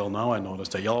for sale now. I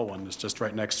noticed a yellow one that's just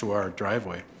right next to our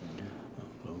driveway.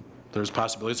 So there's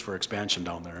possibilities for expansion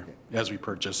down there as we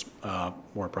purchase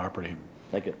more property.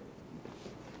 Thank you.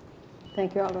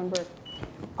 Thank you, Alderman Berg.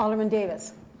 Alderman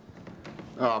Davis.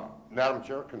 Madam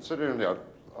Chair, considering the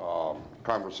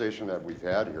conversation that we've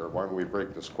had here, why don't we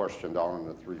break this question down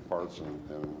into 3 parts and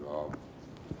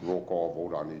roll call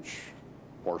vote on each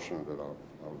portion of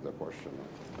the question.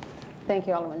 Thank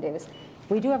you, Alderman Davis.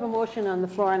 We do have a motion on the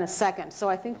floor in a second, so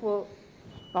I think we'll,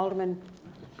 Alderman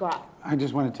Groff. I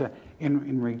just wanted to,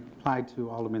 in reply to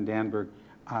Alderman Danberg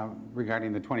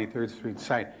regarding the 23rd Street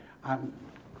site,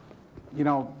 You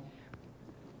know,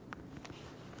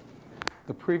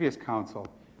 the previous council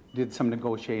did some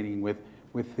negotiating with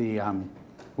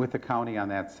the county on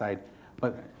that side,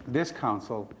 but this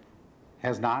council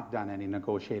has not done any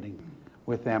negotiating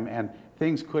with them, and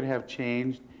things could have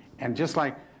changed. And just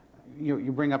like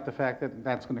you bring up the fact that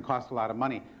that's going to cost a lot of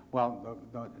money. Well,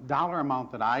 the dollar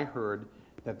amount that I heard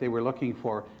that they were looking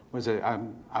for was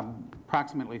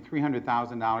approximately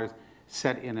 $300,000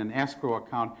 set in an escrow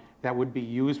account that would be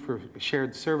used for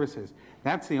shared services.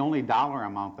 That's the only dollar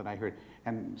amount that I heard.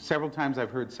 And several times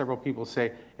I've heard several people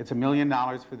say, it's $1 million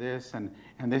for this, and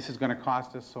this is going to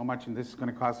cost us so much, and this is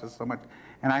going to cost us so much.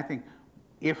 And I think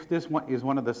if this one is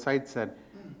one of the sites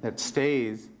that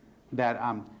stays, that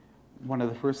one of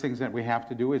the first things that we have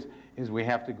to do is we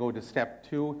have to go to step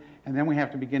 2, and then we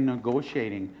have to begin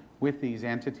negotiating with these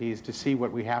entities to see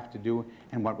what we have to do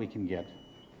and what we can get.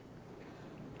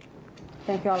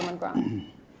 Thank you, Alderman Graf.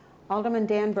 Alderman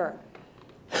Danberg.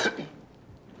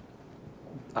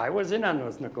 I was in on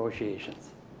those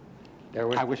negotiations.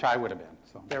 I wish I would have been.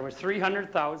 So. There was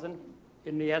 $300,000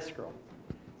 in the escrow.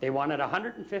 They wanted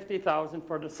 $150,000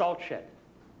 for the salt shed.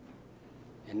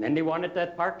 And then they wanted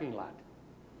that parking lot.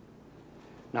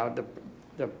 Now,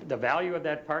 the value of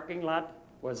that parking lot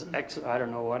was I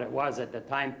don't know what it was at the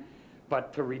time,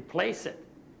 but to replace it,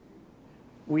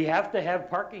 we have to have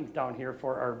parking down here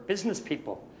for our business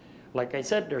people. Like I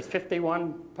said, there's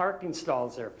 51 parking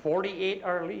stalls there. 48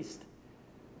 are leased.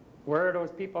 Where are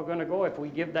those people going to go if we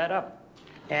give that up?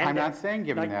 And I'm not saying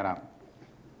giving that up.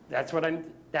 That's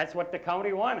what the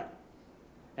county wanted.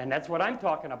 And that's what I'm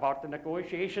talking about, the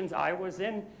negotiations I was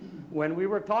in when we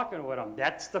were talking with them.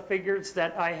 That's the figures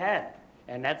that I had.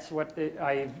 And that's what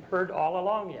I've heard all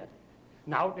along yet.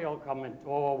 Now they'll come and,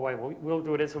 oh, we'll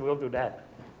do this and we'll do that.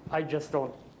 I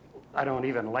don't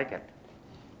even like it.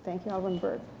 Thank you, Alderman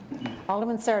Berg.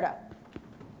 Alderman Serta.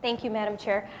 Thank you, Madam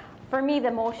Chair. For me,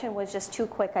 the motion was just too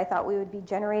quick. I thought we would be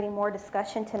generating more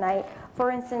discussion tonight.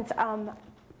 For instance,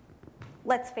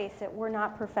 let's face it, we're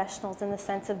not professionals in the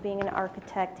sense of being an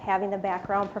architect, having the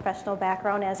professional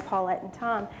background as Paulette and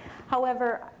Tom.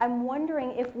 However, I'm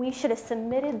wondering if we should have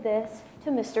submitted this to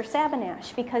Mr.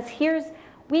 Sabanash, because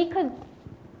we could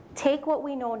take what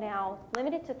we know now,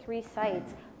 limit it to 3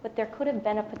 sites, but there could have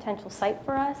been a potential site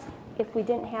for us if we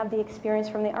didn't have the experience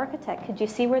from the architect. Could you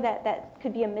see where that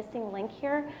could be a missing link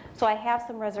here? So I have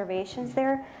some reservations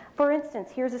there. For instance,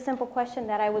 here's a simple question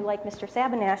that I would like Mr.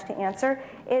 Sabanash to answer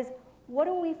is, what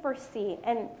do we foresee?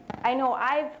 And I know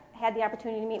I've had the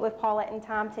opportunity to meet with Paulette and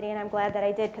Tom today, and I'm glad that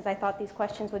I did because I thought these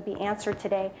questions would be answered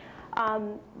today.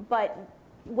 But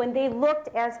when they looked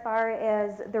as far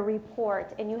as the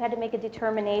report and you had to make a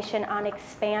determination on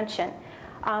expansion,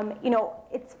 you know,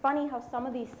 it's funny how some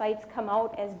of these sites come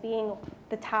out as being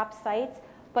the top sites,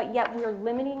 but yet we're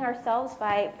limiting ourselves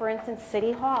by, for instance,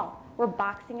 City Hall. We're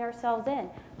boxing ourselves in.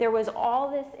 There was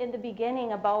all this in the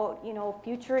beginning about, you know,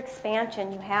 future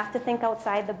expansion. You have to think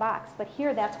outside the box. But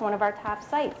here, that's one of our top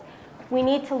sites. We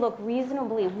need to look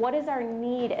reasonably. What is our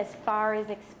need as far as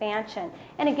expansion?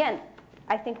 And again,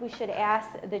 I think we should ask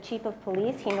the Chief of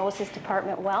Police. He knows his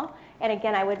department well. And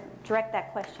again, I would direct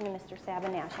that question to Mr.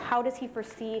 Sabanash. How does he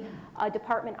foresee a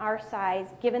department our size,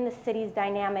 given the city's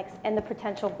dynamics and the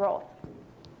potential growth?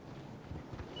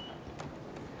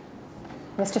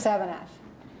 Mr. Sabanash.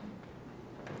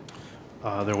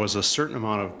 There was a certain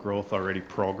amount of growth already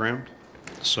programmed.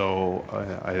 So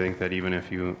I think that even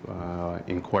if you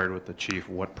inquired with the chief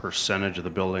what percentage of the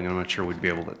building, I'm not sure we'd be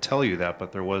able to tell you that,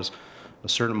 but there was a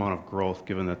certain amount of growth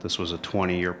given that this was a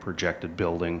 20-year projected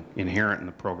building inherent in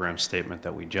the program statement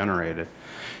that we generated.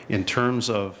 In terms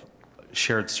of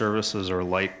shared services or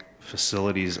like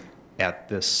facilities at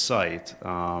this site,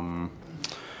 one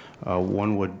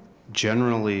would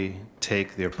generally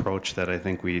take the approach that I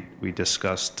think we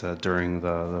discussed during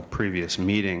the previous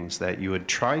meetings, that you would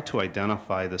try to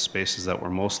identify the spaces that were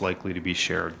most likely to be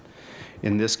shared.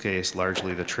 In this case,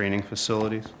 largely the training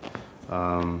facilities,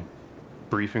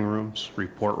 briefing rooms,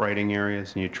 report writing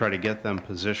areas, and you try to get them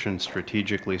positioned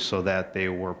strategically so that they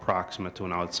were proximate to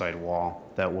an outside wall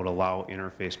that would allow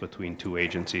interface between 2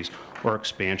 agencies or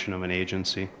expansion of an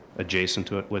agency adjacent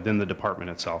to it within the department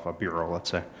itself, a bureau, let's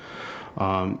say.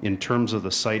 In terms of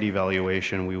the site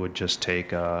evaluation, we would just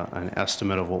take an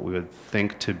estimate of what we would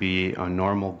think to be a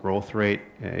normal growth rate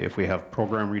if we have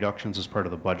program reductions as part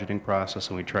of the budgeting process,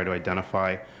 and we try to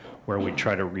identify where we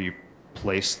try to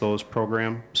replace those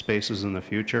program spaces in the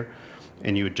future,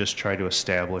 and you would just try to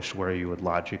establish where you would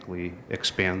logically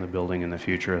expand the building in the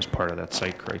future as part of that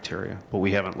site criteria. But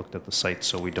we haven't looked at the sites,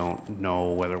 so we don't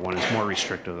know whether one is more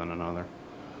restrictive than another.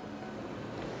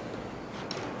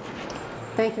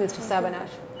 Thank you, Mr. Sabanash.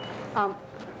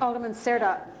 Alderman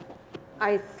Serta,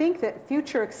 I think that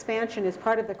future expansion is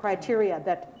part of the criteria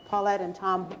that Paulette and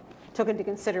Tom took into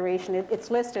consideration.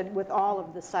 It's listed with all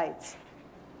of the sites.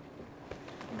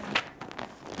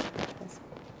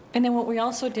 And then what we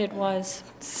also did was,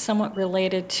 somewhat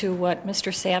related to what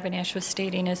Mr. Savinash was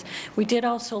stating, is we did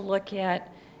also look at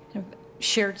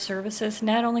shared services,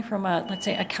 not only from a, let's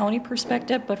say, a county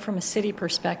perspective, but from a city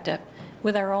perspective,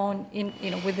 with our own,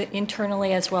 with it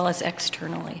internally as well as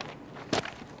externally.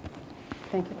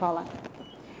 Thank you, Paula.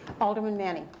 Alderman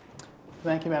Manning.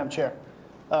 Thank you, Madam Chair.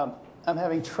 I'm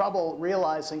having trouble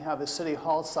realizing how the City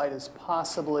Hall site is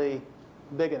possibly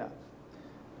big enough.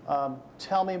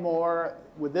 Tell me more.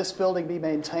 Would this building be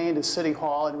maintained as City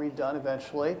Hall and redone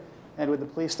eventually? And would the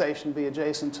police station be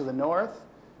adjacent to the north?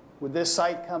 Would this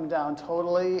site come down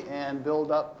totally and build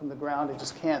up from the ground? I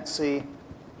just can't see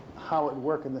how it would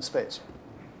work in this space.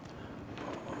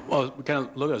 Well, we kind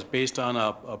of look at it based on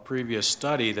a previous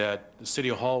study that the City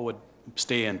Hall would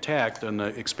stay intact and the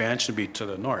expansion would be to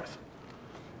the north.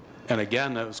 And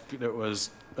again, it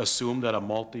was assumed that a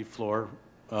multi-floor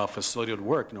facility would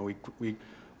work. We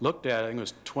looked at, I think it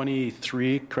was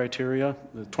 23 criteria,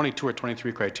 22 or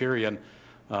 23 criteria, and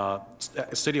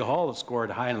City Hall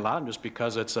scored high in a lot of them just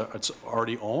because it's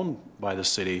already owned by the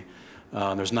city.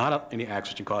 There's not any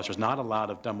acquisition costs. There's not a lot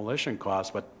of demolition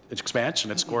costs, but its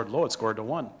expansion, it scored low. It scored to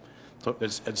 1. So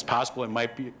it's possible it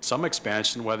might be some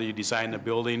expansion, whether you design the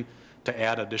building to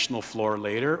add additional floor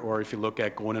later, or if you look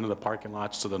at going into the parking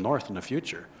lots to the north in the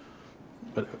future.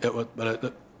 But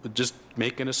just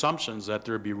making assumptions that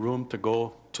there would be room to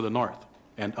go to the north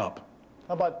and up.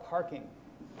 How about parking?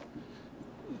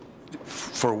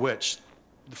 For which?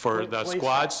 For the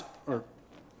squads? Or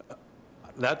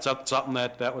that's something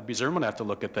that would be Zimmerman have to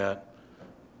look at that.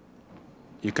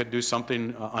 You could do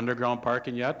something underground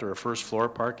parking yet, or a first floor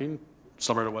parking,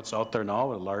 similar to what's out there now,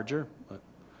 but larger.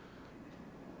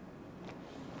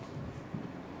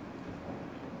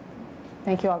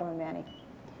 Thank you, Alderman Manning.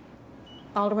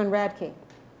 Alderman Radke.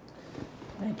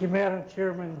 Thank you, Madam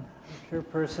Chairman,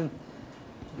 Chairperson.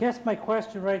 I guess my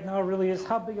question right now really is,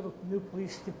 how big of a new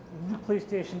police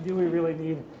station do we really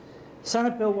need?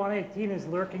 Senate Bill 118 is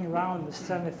lurking around the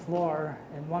Senate floor,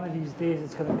 and one of these days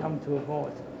it's going to come to a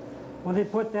vote. When they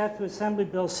put that to Assembly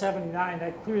Bill 79,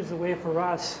 that clears the way for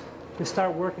us to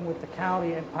start working with the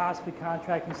county and possibly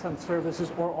contracting some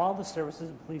services or all the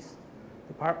services the police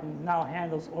department now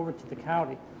handles over to the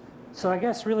county. So I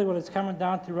guess really what it's coming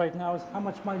down to right now is how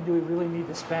much money do we really need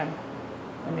to spend?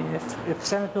 I mean, if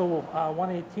Senate Bill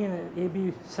 118 and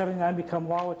AB 79 become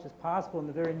law, which is possible in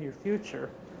the very near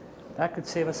future, that could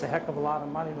save us a heck of a lot of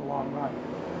money in the long run.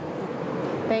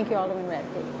 Thank you, Alderman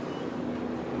Radke.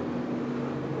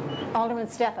 Alderman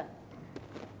Stephan.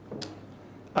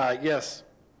 Yes.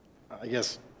 I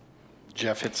guess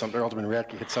Jeff hit something, Alderman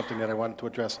Radke hit something that I wanted to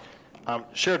address.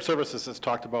 Shared services is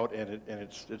talked about, and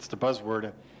it's the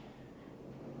buzzword.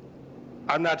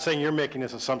 I'm not saying you're making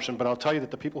this assumption, but I'll tell you that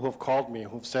the people who have called me,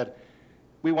 who've said,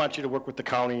 we want you to work with the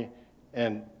county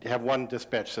and have one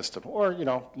dispatch system, or,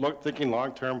 thinking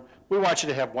long term, we want you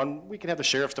to have one, we can have the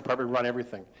sheriff's department run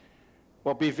everything.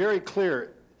 Well, be very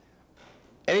clear,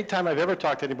 anytime I've ever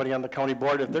talked to anybody on the county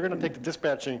board, if they're going to take the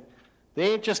dispatching,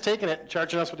 they ain't just taking it and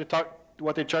charging us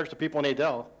what they charge the people in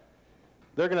Adel.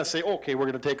 They're going to say, okay, we're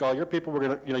going to take all your people, we're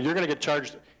going to, you're going to get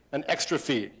charged an extra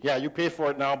fee. Yeah, you pay for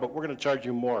it now, but we're going to charge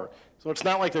you more. So it's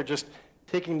not like they're just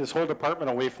taking this whole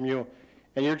department away from you,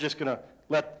 and you're just going to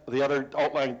let the other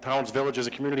outlying towns, villages,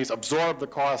 and communities absorb the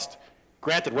cost.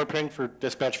 Granted, we're paying for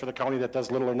dispatch for the county that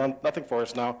does little or nothing for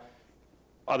us now,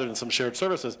 other than some shared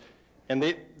services.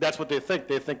 And that's what they think.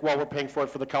 They think, well, we're paying for it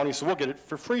for the county, so we'll get it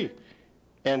for free.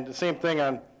 And the same thing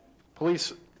on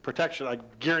police protection. I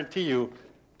guarantee you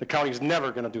the county's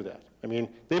never going to do that. I mean,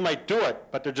 they might do it,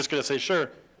 but they're just going to say,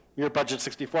 sure, your budget's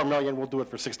 $64 million, we'll do it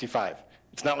for 65.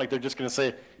 It's not like they're just going to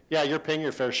say, yeah, you're paying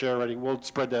your fair share already, we'll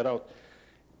spread that out.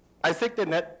 I think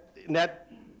that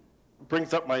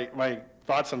brings up my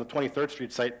thoughts on the 23rd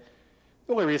Street site.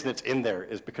 The only reason it's in there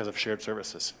is because of shared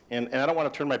services. And I don't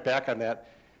want to turn my back on that,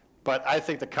 but I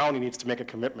think the county needs to make a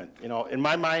commitment. In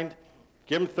my mind,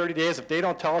 give them 30 days. If they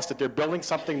don't tell us that they're building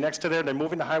something next to there, they're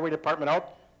moving the highway department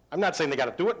out, I'm not saying they got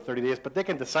to do it in 30 days, but they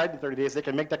can decide in 30 days, they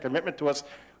can make that commitment to us.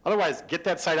 Otherwise, get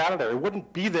that site out of there. It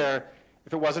wouldn't be there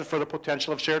if it wasn't for the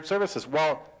potential of shared services.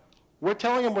 Well, we're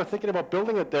telling them we're thinking about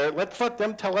building it there. Let's let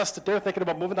them tell us that they're thinking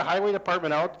about moving the highway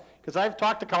department out, because I've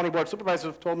talked to county board supervisors who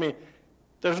have told me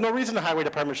there's no reason the highway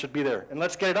department should be there, and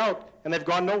let's get it out, and they've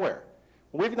gone nowhere.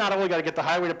 Well, we've not only got to get the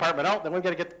highway department out, then we've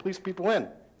got to get the police people in,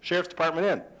 sheriff's department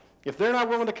in. If they're not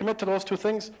willing to commit to those two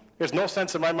things, there's no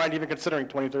sense in my mind even considering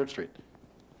 23rd Street.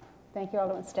 Thank you,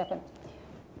 Alderman Steffen.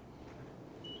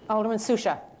 Alderman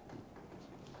Susha.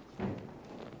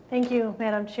 Thank you,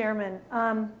 Madam Chairman.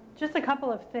 Just a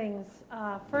couple of things.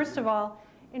 First of all,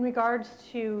 in regards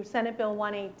to Senate Bill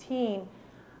 118,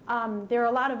 there are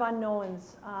a lot of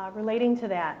unknowns relating to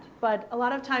that. But a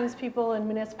lot of times people in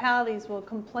municipalities will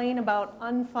complain about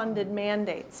unfunded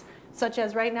mandates, such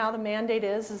as right now the mandate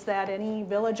is that any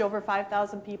village over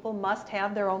 5,000 people must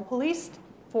have their own police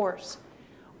force.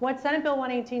 What Senate Bill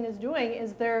 118 is doing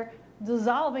is they're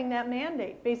dissolving that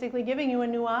mandate, basically giving you a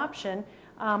new option,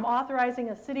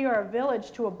 authorizing a city or a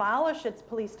village to abolish its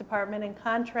police department and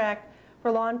contract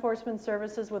for law enforcement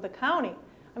services with a county.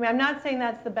 I mean, I'm not saying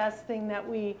that's the best thing that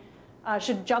we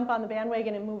should jump on the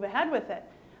bandwagon and move ahead with it,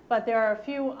 but there are a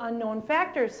few unknown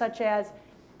factors, such as,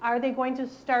 are they going to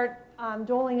start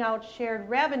doling out shared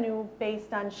revenue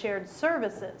based on shared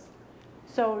services?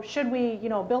 So should we,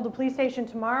 build a police station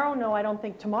tomorrow? No, I don't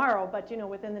think tomorrow, but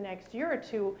within the next year or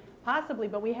two, possibly.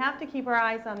 But we have to keep our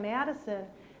eyes on Madison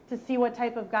to see what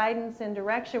type of guidance and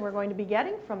direction we're going to be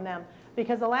getting from them.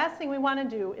 Because the last thing we want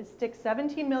to do is stick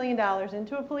 $17 million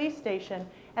into a police station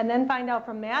and then find out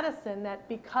from Madison that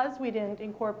because we didn't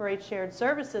incorporate shared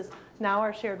services, now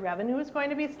our shared revenue is going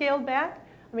to be scaled back.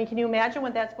 I mean, can you imagine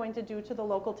what that's going to do to the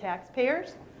local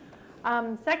taxpayers?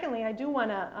 Secondly, I do want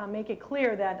to make it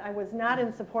clear that I was not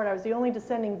in support. I was the only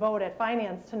dissenting vote at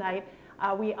Finance tonight.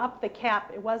 We upped the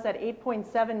cap. It was at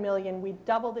 $8.7 million. We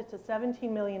doubled it to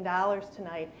 $17 million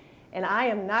tonight. And I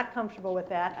am not comfortable with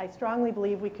that. I strongly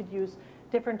believe we could use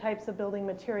different types of building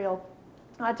material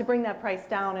to bring that price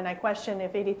down. And I question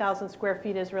if 80,000 square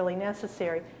feet is really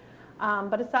necessary.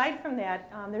 But aside from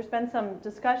that, there's been some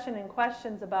discussion and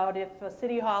questions about if a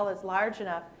city hall is large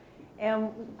enough. And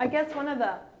I guess one of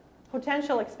the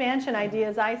potential expansion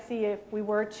ideas I see if we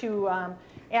were to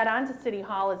add on to City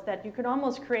Hall is that you could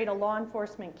almost create a law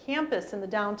enforcement campus in the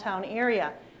downtown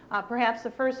area. Perhaps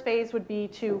the first phase would be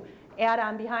to add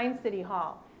on behind City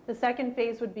Hall. The second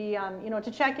phase would be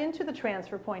to check into the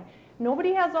transfer point.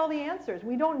 Nobody has all the answers.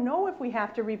 We don't know if we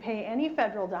have to repay any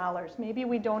federal dollars. Maybe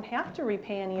we don't have to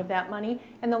repay any of that money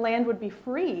and the land would be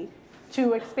free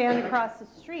to expand across the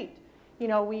street.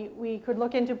 We could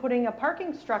look into putting a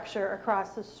parking structure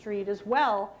across the street as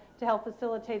well to help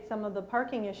facilitate some of the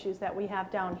parking issues that we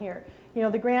have down here.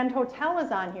 The Grand Hotel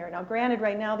is on here. Now, granted,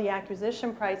 right now the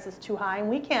acquisition price is too high and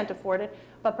we can't afford it,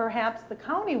 but perhaps the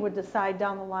county would decide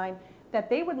down the line that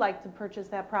they would like to purchase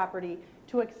that property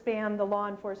to expand the law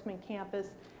enforcement campus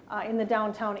in the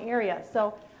downtown area.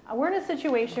 So we're in a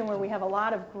situation where we have a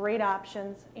lot of great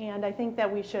options, and I think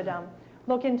that we should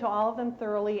look into all of them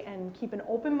thoroughly and keep an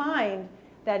open mind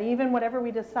that even whatever we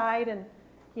decide and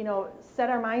set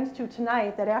our minds to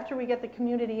tonight, that after we get the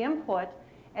community input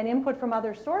and input from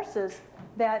other sources,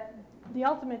 that the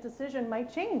ultimate decision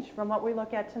might change from what we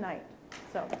look at tonight.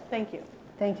 So thank you.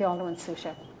 Thank you, Alderman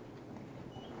Susha.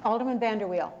 Alderman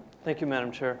Vanderweel. Thank you,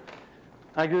 Madam Chair.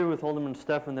 I agree with Alderman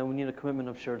Steffen that we need a commitment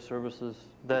of shared services.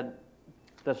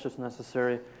 That's just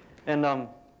necessary. And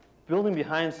building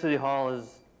behind City Hall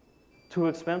is too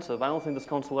expensive. I don't think this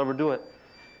council will ever do it.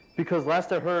 Because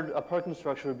last I heard, a parking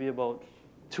structure would be about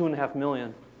 $2.5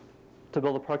 million to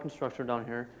build a parking structure down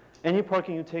here. Any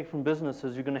parking you take from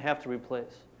businesses, you're going to have to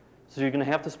replace. So you're going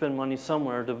to have to spend money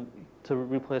somewhere to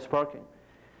replace parking.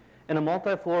 And a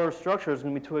multi-floor structure is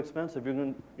going to be too expensive.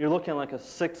 You're looking at like a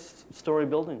 6-story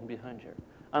building behind here.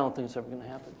 I don't think it's ever going to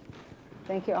happen.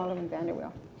 Thank you, Alderman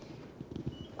Vanderweel.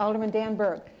 Alderman Dan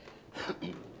Berg.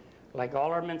 Like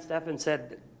Alderman Steffen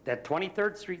said, that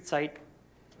 23rd Street site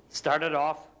started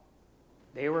off,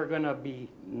 they were going to be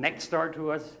next door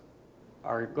to us,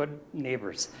 our good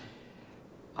neighbors.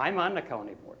 I'm on the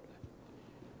county board.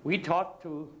 We talked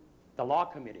to the law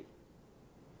committee.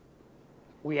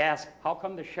 We asked, how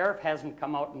come the sheriff hasn't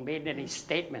come out and made any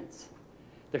statements?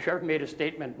 The sheriff made a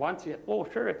statement once, oh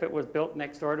sure, if it was built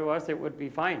next door to us, it would be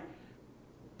fine.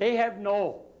 They have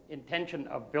no intention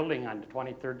of building on the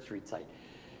 23rd Street site.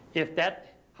 If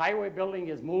that highway building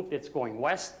is moved, it's going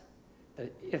west.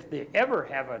 If they ever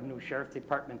have a new sheriff's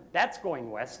department, that's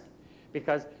going west,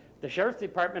 because the sheriff's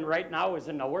department right now is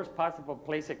in the worst possible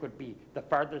place it could be, the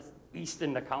farthest east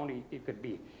in the county it could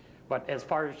be. But as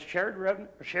far as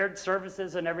shared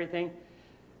services and everything,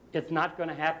 it's not going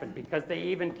to happen, because they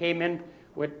even came in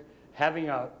with having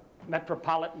a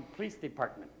metropolitan police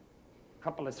department. A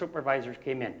couple of supervisors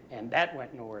came in, and that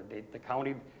went nowhere. The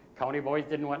county boys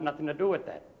didn't want nothing to do with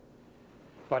that.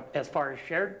 But as far as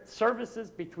shared services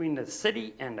between the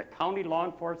city and the county law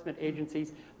enforcement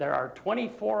agencies, there are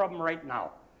 24 of them right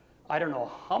now. I don't know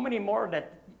how many more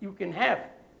that you can have.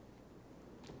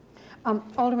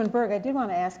 Alderman Berg, I did want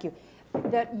to ask you,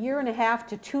 that year-and-a-half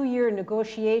to 2-year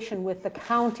negotiation with the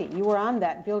county, you were on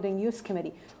that building use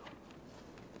committee,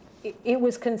 it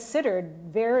was considered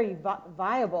very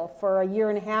viable for a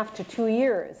year-and-a-half to 2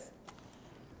 years.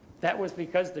 That was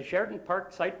because the Sheridan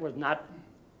Park site was not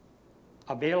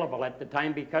available at the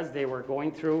time because they were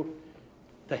going through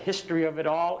the history of it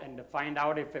all and to find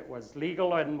out if it was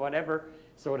legal and whatever.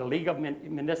 So the League of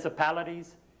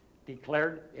Municipalities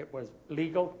declared it was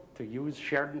legal to use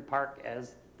Sheridan Park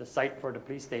as the site for the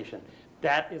police station.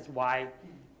 That is why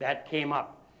that came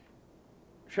up.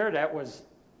 Sure, that was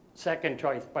second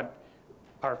choice, but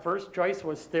our first choice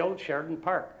was still Sheridan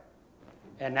Park.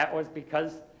 And that was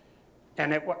because,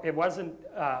 and it wasn't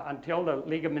until the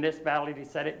League of Municipalities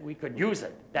said it, we could use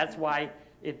it. That's why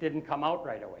it didn't come out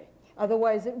right away.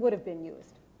 Otherwise, it would have been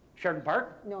used. Sheridan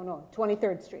Park? No,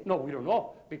 23rd Street. No, we don't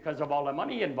know because of all the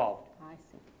money involved. I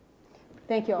see.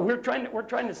 Thank you. We're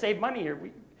trying to save money here.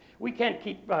 We can't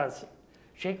keep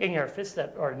shaking our fist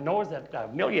at or nose at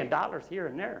 $1 million here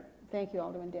and there. Thank you,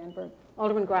 Alderman Danberg.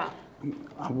 Alderman Graf.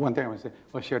 One thing I want to say,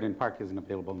 well, Sheridan Park isn't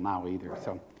available now either,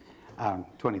 so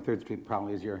 23rd Street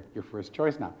probably is your first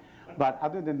choice now. But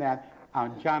other than that,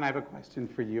 John, I have a question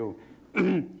for you.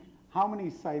 How many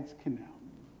sites can,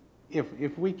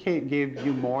 if we gave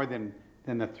you more than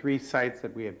the 3 sites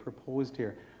that we had proposed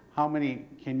here, how many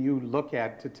can you look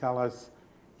at to tell us,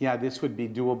 yeah, this would be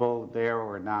doable there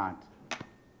or not?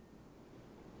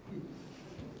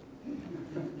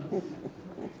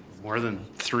 More than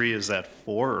 3, is that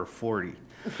 4 or 40?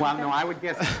 Well, no, I would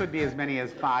guess it could be as many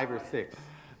as 5 or 6.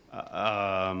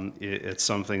 It's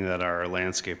something that our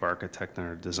landscape architect and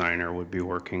our designer would be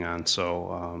working on,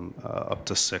 so up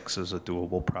to 6 is a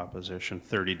doable proposition.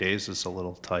 30 days is a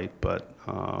little tight, but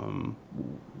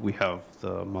we have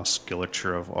the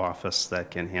musculature of office that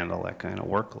can handle that kind of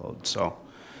workload. So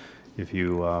if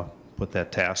you put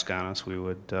that task on us, we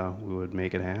would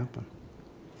make it happen.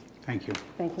 Thank you.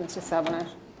 Thank you, Mr. Savanash.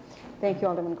 Thank you,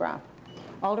 Alderman Graf.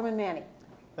 Alderman Manning.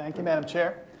 Thank you, Madam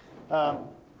Chair.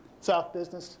 South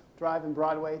Business Drive and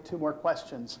Broadway, 2 more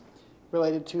questions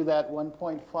related to that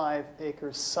 1.5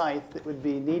 acre site that would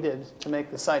be needed to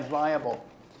make the site viable.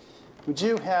 Would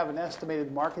you have an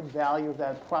estimated market value of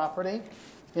that property?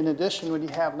 In addition, would you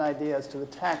have an idea as to the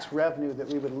tax revenue that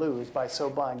we would lose by so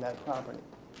buying that property?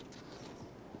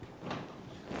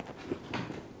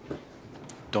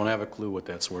 Don't have a clue what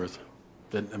that's worth.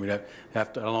 I mean, I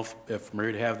don't know if Marie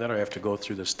would have that, or I have to go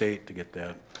through the state to get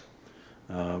that.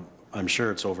 I'm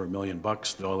sure it's over $1 million.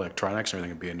 The electronics and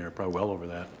everything would be in there, probably well over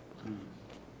that.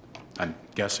 I'm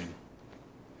guessing.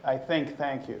 I think,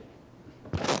 thank you.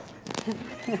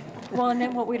 Well, and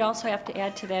then what we'd also have to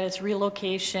add to that is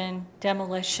relocation,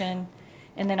 demolition,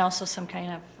 and then also some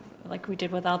kind of, like we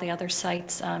did with all the other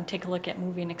sites, take a look at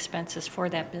moving expenses for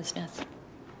that business.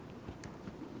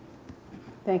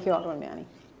 Thank you, Alderman Manning.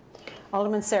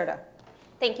 Alderman Serda.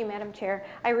 Thank you, Madam Chair.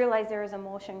 I realize there is a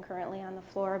motion currently on the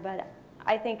floor, but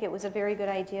I think it was a very good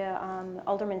idea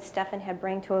Alderman Steffen had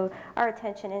bring to our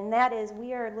attention, and that is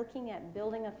we are looking at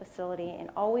building a facility and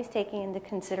always taking into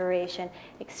consideration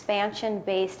expansion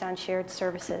based on shared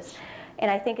services.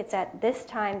 And I think it's at this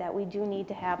time that we do need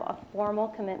to have a formal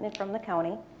commitment from the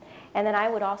county. And then I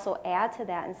would also add to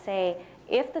that and say,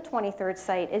 if the 23rd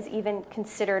site is even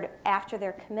considered after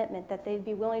their commitment, that they'd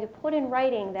be willing to put in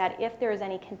writing that if there is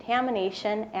any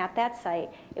contamination at that site,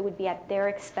 it would be at their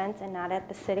expense and not at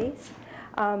the city's.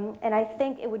 And I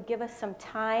think it would give us some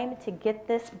time to get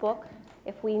this book.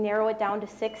 If we narrow it down to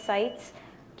 6 sites,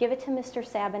 give it to Mr.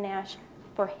 Savanash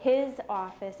for his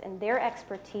office and their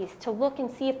expertise to look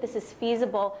and see if this is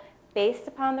feasible based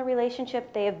upon the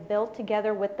relationship they have built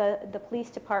together with the police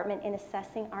department in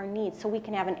assessing our needs, so we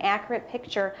can have an accurate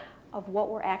picture of what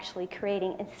we're actually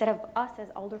creating instead of us as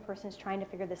alderpersons trying to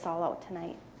figure this all out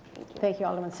tonight. Thank you. Thank you,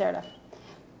 Alderman Serda.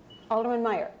 Alderman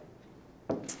Meyer.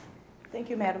 Thank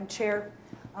you, Madam Chair.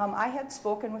 I had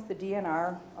spoken with the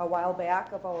DNR a while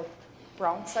back about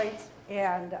brown sites,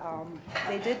 and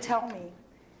they did tell me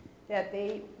that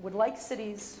they would like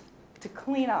cities to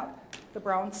clean up the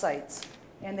brown sites,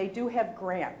 and they do have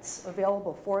grants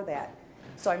available for that.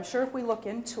 So I'm sure if we look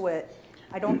into it,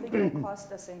 I don't think it will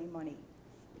cost us any money.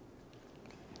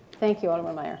 Thank you,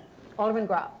 Alderman Meyer. Alderman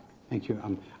Graf. Thank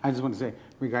you. I just want to say,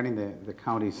 regarding the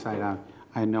county site,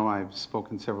 I know I've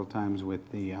spoken several times with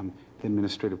the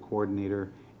administrative coordinator,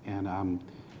 and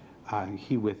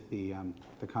he with the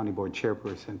county board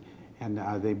chairperson, and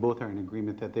they both are in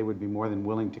agreement that they would be more than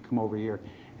willing to come over here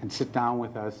and sit down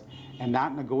with us and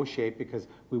not negotiate, because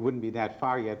we wouldn't be that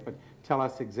far yet, but tell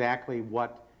us exactly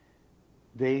what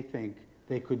they think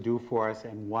they could do for us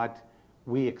and what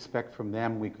we expect from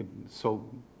them we could so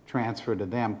transfer to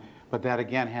them. But that,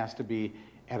 again, has to be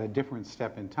at a different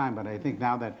step in time. But I think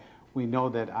now that we know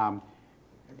that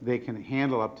they can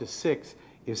handle up to 6,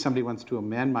 if somebody wants to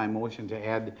amend my motion to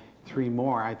add 3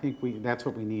 more, I think that's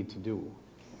what we need to do,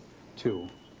 too.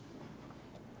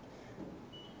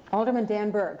 Alderman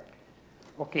Dan Berg.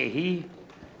 Okay,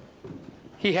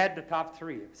 he had the top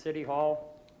 3, City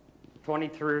Hall,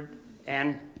 23rd,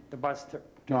 and the bus.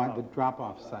 No, the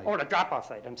drop-off site. Oh, the drop-off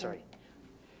site, I'm sorry.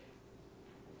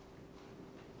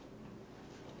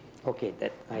 Okay,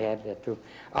 that I add that too.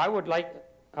 I would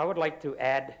like to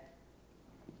add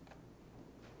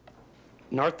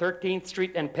North 13th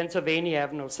Street and Pennsylvania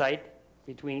Avenue site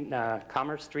between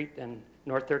Commerce Street and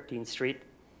North 13th Street,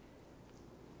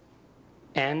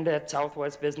 and at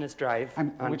Southwest Business Drive.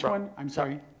 Which one? I'm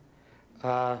sorry.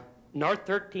 North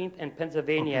 13th and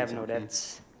Pennsylvania Avenue. Okay.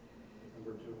 That's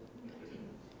number 2.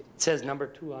 It says number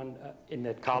 2 on in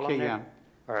the column there. Yeah.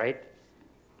 All right.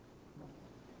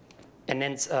 And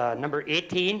then number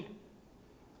 18.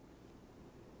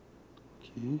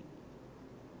 Okay.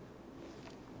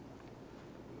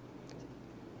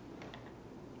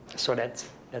 So that's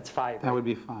 5. That would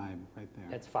be 5 right there.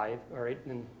 That's 5. All right.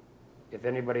 And if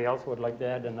anybody else would like to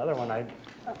add another one,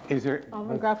 Is there?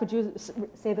 Alderman Graf, would you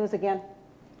say those again?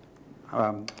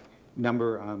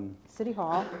 Number. City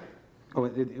Hall. Oh,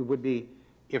 it would be.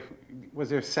 Was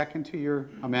there a second to your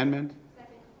amendment?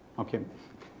 Second. Okay.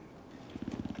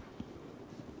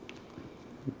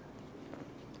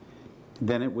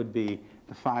 Then it would be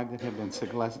the 5 that have been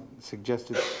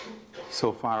suggested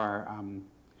so far are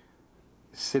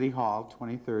City Hall,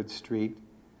 23rd Street,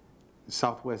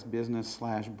 Southwest Business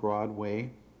 /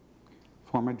 Broadway,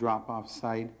 former drop-off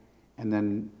site, and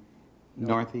then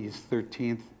Northeast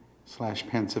 13th /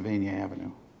 Pennsylvania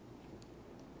Avenue.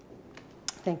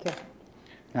 Thank you.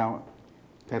 Now,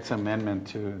 that's amendment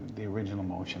to the original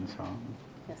motion, so.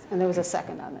 Yes, and there was a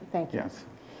second on it. Thank you. Yes.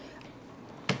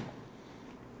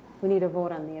 We need a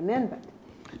vote on the amendment.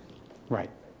 Right.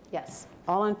 Yes.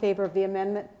 All in favor of the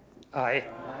amendment? Aye.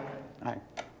 Aye.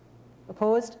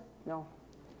 Opposed? No.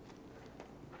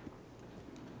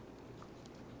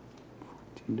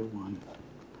 14 to 1.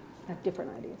 I have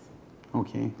different ideas.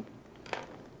 Okay.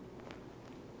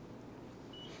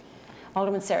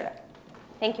 Alderman Serta.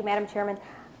 Thank you, Madam Chairman.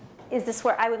 Is this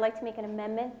where I would like to make an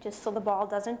amendment, just so the ball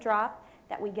doesn't drop,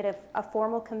 that we get a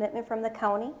formal commitment from the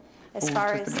county as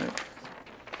far as...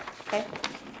 Okay.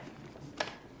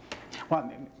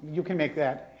 Well, you can make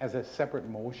that as a separate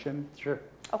motion. Sure.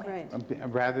 Okay.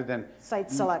 Rather than... Site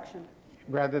selection.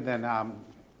 Rather than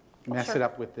mess sure. it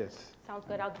up with this. Sounds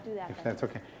good. I'll do that If then. that's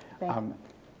okay. Thank you.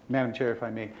 Madam Chair, if I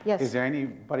may. Yes. Is there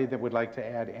anybody that would like to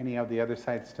add any of the other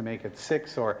sites to make it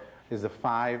 6, or is the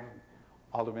 5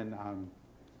 Alderman,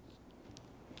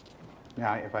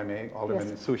 yeah, if I may, Alderman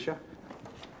Yes. Susha?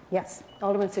 Yes.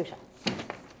 Alderman Susha.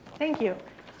 Thank you.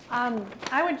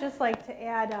 I would just like to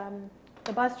add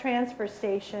the bus transfer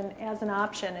station as an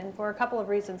option, and for a couple of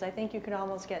reasons. I think you could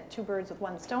almost get 2 birds with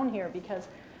 1 stone here, because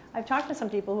I've talked to some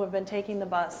people who have been taking the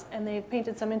bus, and they've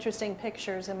painted some interesting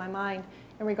pictures in my mind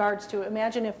in regards to,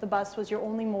 imagine if the bus was your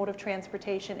only mode of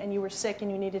transportation and you were sick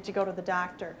and you needed to go to the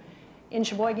doctor. In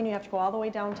Sheboygan, you have to go all the way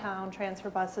downtown, transfer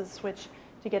buses, switch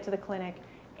to get to the clinic,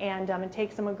 and it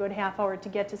takes them a good half hour to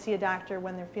get to see a doctor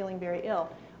when they're feeling very ill.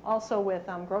 Also with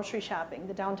grocery shopping,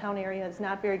 the downtown area is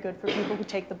not very good for people who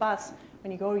take the bus.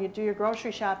 When you go, you do your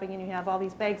grocery shopping and you have all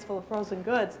these bags full of frozen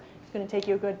goods, it's going to take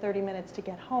you a good 30 minutes to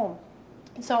get home.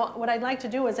 So what I'd like to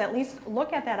do is at least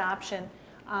look at that option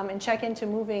and check into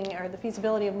moving, or the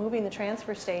feasibility of moving the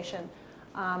transfer station.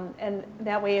 And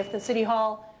that way, if the City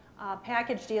Hall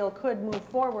package deal could move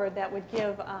forward, that would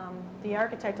give the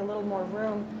architect a little more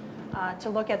room to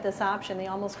look at this option. They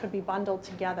almost could be bundled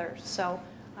together. So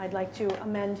I'd like to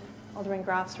amend Alderman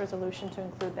Graf's resolution to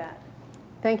include that.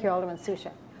 Thank you, Alderman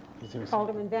Susha.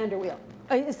 Alderman Vanderweel.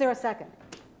 Is there a second?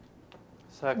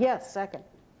 Second. Yes, second.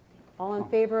 All in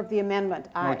favor of the amendment?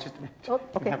 Aye. No, just a minute. Oh,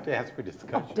 We have to ask for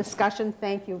discussion. Discussion,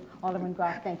 thank you, Alderman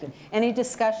Graf, thank you. Any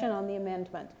discussion on the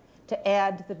amendment to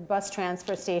add the bus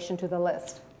transfer station to the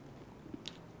list?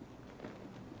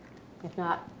 If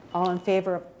not, all in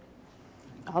favor of,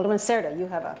 Alderman Serta, you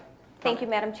have a comment. Thank you,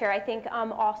 Madam Chair. I think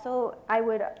also I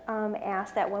would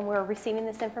ask that when we're receiving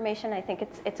this information, I think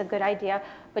it's a good idea,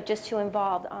 but just to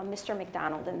involve Mr.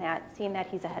 McDonald in that, seeing that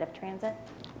he's ahead of transit.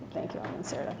 Thank you, Alderman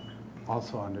Serta.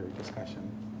 Also under discussion,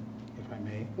 if I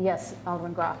may. Yes,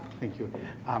 Alderman Graf. Thank you.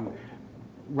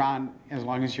 Ron, as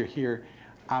long as you're here,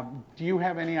 do you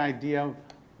have any idea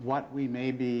what we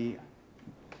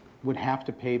would have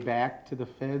to pay back to the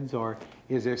feds, or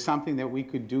is there something that we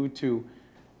could do to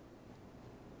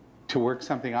work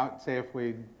something out? Say if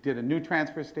we did a new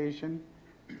transfer station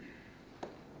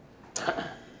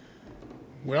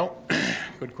Well,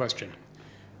 good question.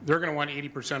 They're going to want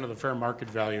 80% of the fair market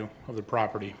value of the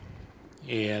property.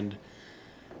 And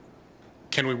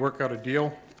can we work out a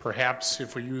deal? Perhaps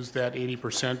if we use that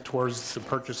 80% towards the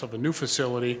purchase of a new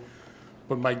facility,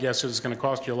 but my guess is it's going to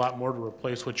cost you a lot more to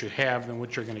replace what you have than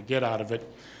what you're going to get out of it.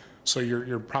 So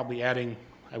you're probably adding,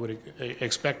 I would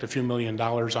expect, a few $1 million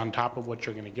on top of what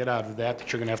you're going to get out of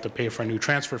that you're going to have to pay for a new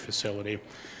transfer facility.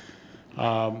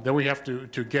 Then we have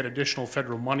to get additional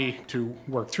federal money to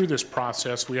work through this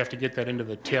process. We have to get that into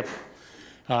the TIP.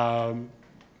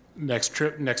 Next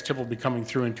TIP will be coming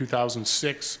through in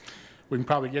 2006. We can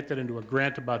probably get that into a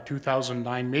grant about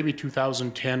 2009, maybe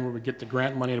 2010, where we get the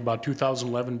grant money at about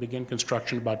 2011, begin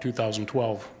construction about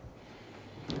 2012.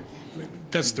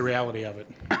 That's the reality of it.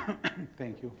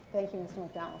 Thank you. Thank you, Mr.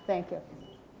 McDonald. Thank you.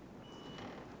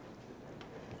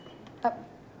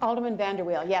 Alderman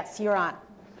Vanderweel, yes, you're on.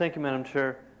 Thank you, Madam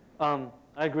Chair. I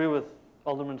agree with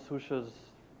Alderman Susha's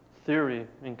theory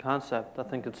and concept. I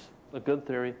think it's a good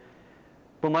theory.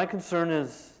 But my concern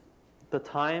is the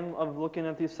time of looking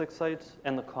at these 6 sites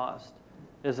and the cost.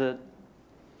 Is it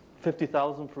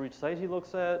 $50,000 for each site he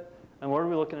looks at? And what are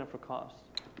we looking at for cost?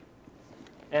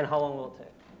 And how long will it take?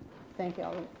 Thank you,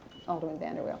 Alderman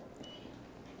Vanderweel.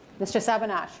 Mr.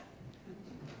 Sabanash.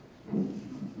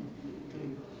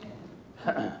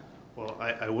 Well,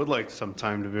 I would like some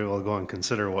time to be able to go and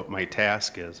consider what my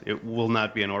task is. It will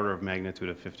not be an order of magnitude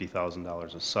of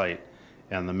 $50,000 a site.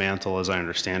 And the mantle, as I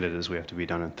understand it, is we have to be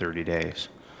done in 30 days.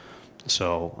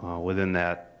 So within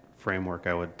that framework,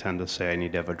 I would tend to say I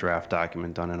need to have a draft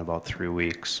document done in about 3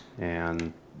 weeks.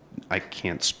 And I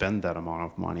can't spend that amount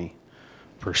of money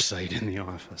per site in the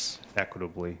office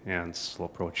equitably and still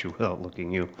approach you without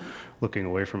looking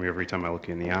away from you every time I look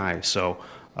you in the eye. So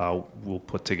we'll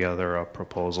put together a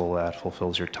proposal that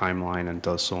fulfills your timeline and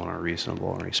does so in a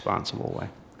reasonable and responsible way.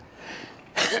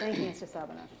 Thank you, Mr.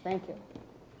 Sabanash. Thank you.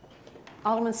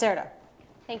 Alderman Serta.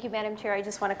 Thank you, Madam Chair. I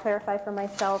just want to clarify for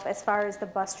myself, as far as the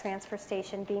bus transfer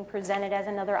station being presented as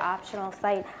another optional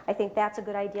site, I think that's a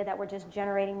good idea, that we're just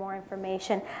generating more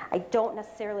information. I don't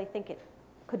necessarily think it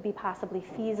could be possibly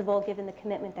feasible given the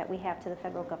commitment that we have to the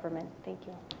federal government. Thank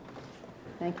you.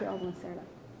 Thank you, Alderman Serta.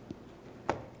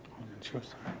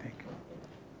 Thank you.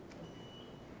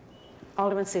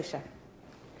 Alderman Susha.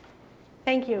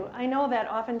 Thank you. I know that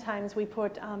oftentimes we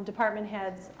put department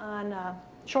heads on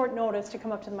short notice to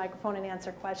come up to the microphone and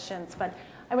answer questions, but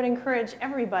I would encourage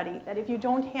everybody that if you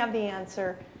don't have the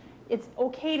answer, it's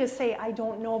okay to say, I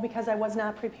don't know because I was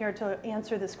not prepared to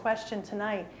answer this question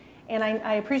tonight. And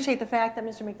I appreciate the fact that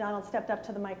Mr. McDonald stepped up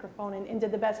to the microphone and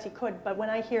did the best he could, but when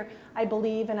I hear I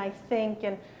believe and I think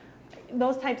and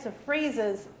those types of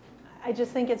phrases, I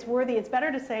just think it's worthy. It's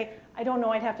better to say, I don't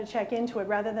know, I'd have to check into it,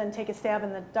 rather than take a stab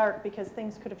in the dark, because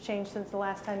things could have changed since the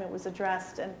last time it was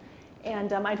addressed.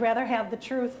 And I'd rather have the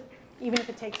truth, even if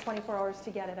it takes 24 hours to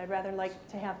get it. I'd rather like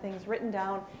to have things written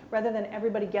down rather than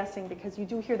everybody guessing, because you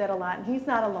do hear that a lot. And he's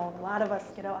not alone. A lot of us,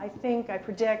 I think, I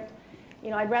predict.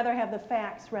 I'd rather have the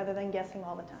facts rather than guessing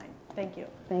all the time. Thank you.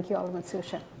 Thank you, Alderman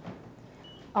Susha.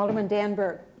 Alderman Dan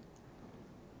Berg.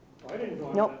 I didn't go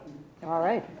on Nope. All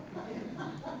right.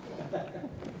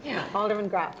 Alderman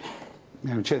Graf.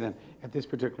 Madam Chair, then, at this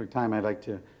particular time, I'd like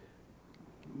to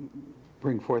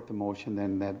bring forth the motion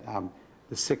then that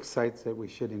the 6 sites that we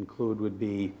should include would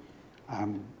be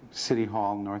City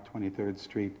Hall, North 23rd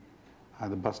Street,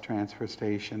 the bus transfer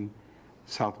station,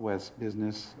 Southwest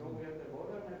Business.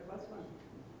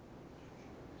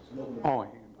 Oh,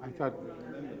 I thought.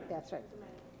 That's right.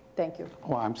 Thank you.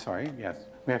 Oh, I'm sorry. Yes,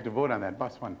 we have to vote on that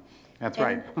bus one. That's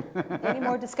right. Any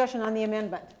more discussion on the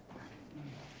amendment?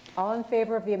 All in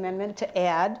favor of the amendment to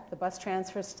add the bus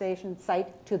transfer station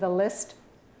site to the list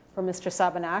for Mr.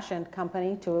 Sabanash and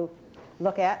company to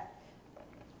look at?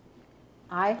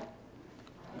 Aye?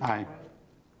 Aye.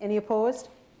 Any opposed?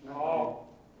 No.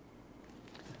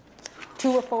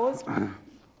 2 opposed? I'll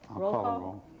Roll call call. a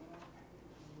roll.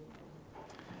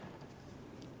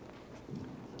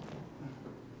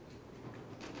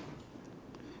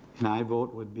 An aye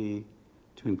vote would be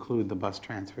to include the bus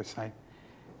transfer site.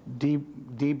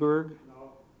 Deberg?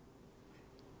 No.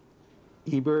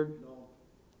 Eberg? No.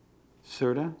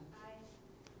 Serta? Aye.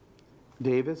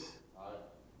 Davis? Aye.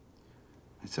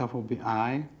 Myself will be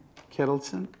aye.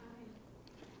 Kettleson? Aye.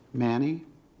 Manny?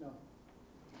 No.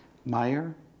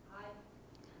 Meyer? Aye.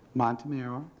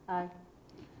 Montemaro? Aye.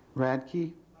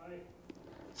 Radke? Aye.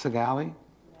 Sagali?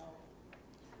 No.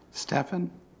 Steffen?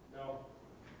 No.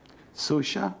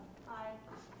 Susha? Aye.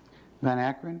 Van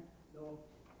Akkeren? No.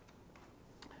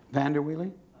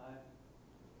 Vanderweely? Aye.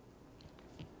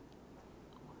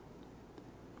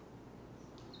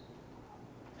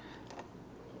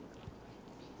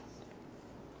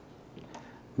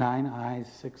 9 ayes,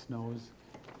 6 noes,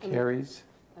 carries.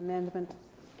 Amendment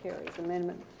carries.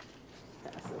 Amendment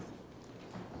passes.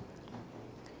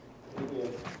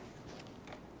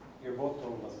 Your vote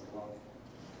total was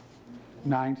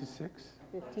 9 to 6.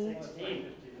 15?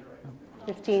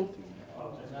 15.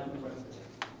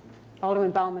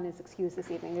 Alderman Bauman is excused this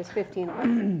evening. There's 15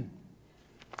 on.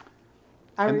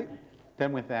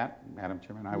 Then with that, Madam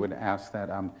Chairman, I would ask that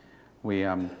we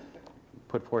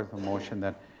put forth a motion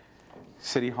that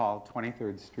City Hall,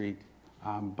 23rd Street,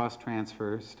 bus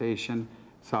transfer station,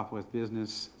 Southwest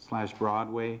Business /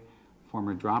 Broadway,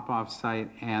 former drop-off site,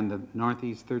 and the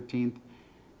Northeast 13th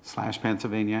 /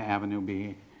 Pennsylvania Avenue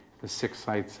be the 6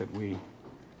 sites that we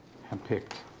have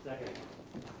picked. Second.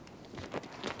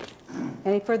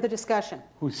 Any further discussion?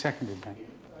 Who seconded that?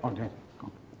 Oh, did.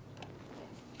 Go.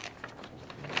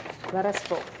 Let us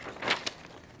vote.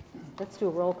 Let's do a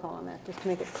roll call on that, just to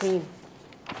make it clean.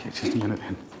 Okay, just a minute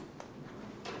then.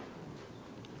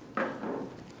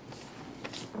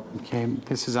 Okay,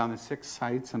 this is on the 6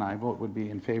 sites, and I vote would be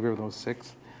in favor of those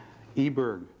 6.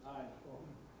 Eberg. Aye.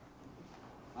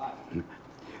 Aye.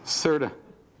 Serta. Aye.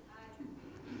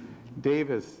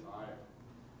 Davis. Aye.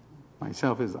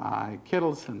 Myself is aye.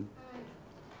 Kittleson. Aye.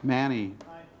 Manny.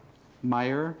 Aye.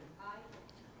 Meyer. Aye.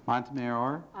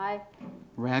 Montemayor. Aye.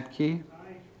 Radke.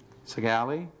 Aye.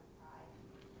 Segali. Aye.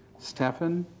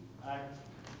 Steffen. Aye.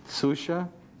 Susha.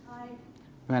 Aye.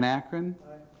 Van Akkeren.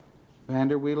 Aye.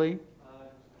 Vanderweely. Aye.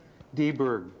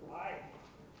 Deberg. Aye.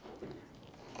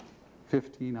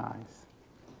 15 ayes.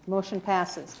 Motion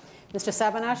passes. Mr.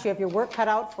 Sabanash, you have your work cut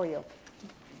out for you.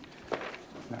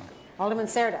 No. Alderman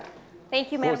Serda.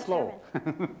 Thank you, Go Madam slow.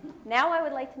 Chairman. Now I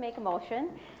would like to make a motion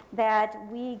that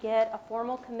we get a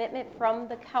formal commitment from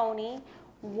the county,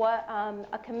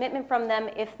 a commitment from them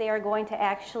if they are going to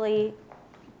actually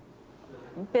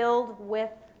build with,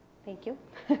 thank you,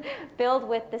 build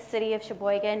with the city of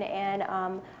Sheboygan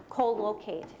and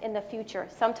co-locate in the future.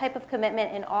 Some type of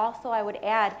commitment, and also I would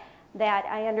add that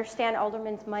I understand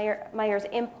Alderman Meyer's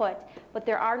input, but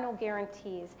there are no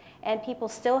guarantees. And people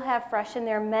still have fresh in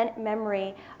their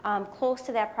memory, close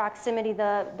to that proximity,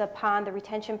 the pond, the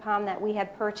retention pond that we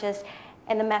had purchased,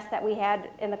 and the mess that we had,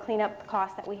 and the cleanup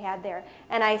costs that we had there.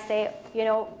 And I say, you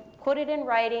know, put it in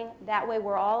writing, that way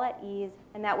we're all at ease,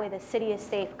 and that way the city is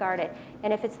safeguarded.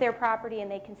 And if it's their property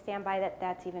and they can stand by that,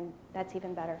 that's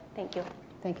even better. Thank you.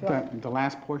 Thank you. The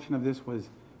last portion of this was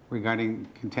regarding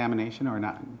contamination or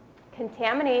not?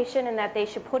 Contamination, and that they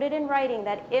should put it in writing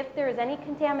that if there is any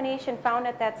contamination found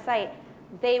at that site,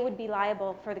 they would be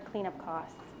liable for the cleanup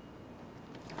costs.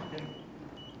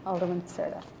 Alderman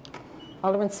Serda.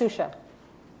 Alderman Susha.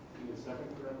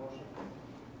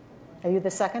 Are you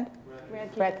the second?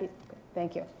 Radke.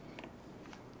 Thank you.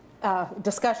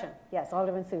 Discussion. Yes,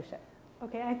 Alderman Susha.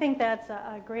 Okay, I think that's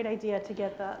a great idea to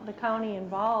get the county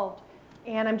involved.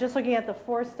 And I'm just looking at the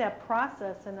 4-step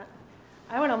process, and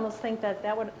I would almost think that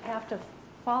that would have to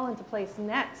fall into place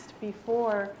next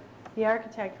before the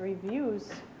architect reviews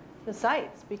the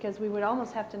sites, because we would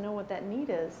almost have to know what that need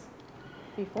is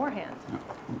beforehand.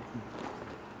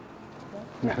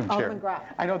 Madam Alderman Chair, Graff.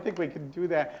 I don't think we can do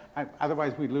that.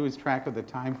 Otherwise, we lose track of the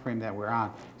time frame that we're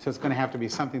on. So it's going to have to be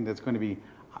something that's going to be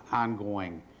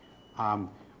ongoing.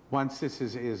 Once this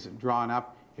is drawn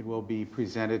up, it will be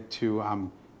presented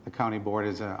to the county board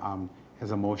as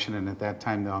a motion, and at that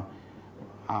time they'll,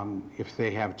 if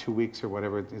they have 2 weeks or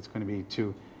whatever it's going to be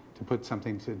to put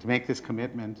something to make this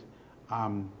commitment,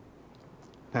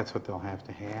 that's what they'll have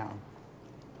to have.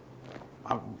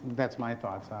 That's my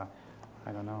thoughts.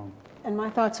 I don't know. And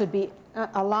my thoughts would be,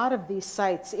 a lot of these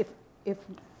sites, if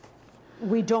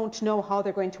we don't know how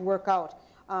they're going to work out,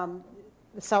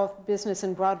 the South Business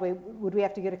and Broadway, would we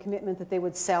have to get a commitment that they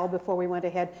would sell before we went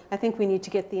ahead? I think we need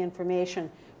to get the information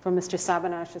from Mr.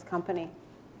 Sabanash's company,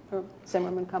 or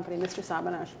Zimmerman Company. Mr.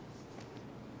 Sabanash.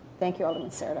 Thank you, Alderman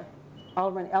Serda.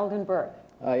 Alderman Eldenberg.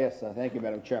 Yes, thank you,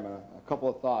 Madam Chairman. A couple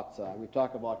of thoughts. We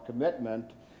talk about commitment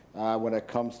when it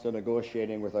comes to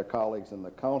negotiating with our colleagues in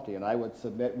the county, and I would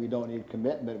submit we don't need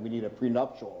commitment, we need a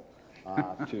prenuptial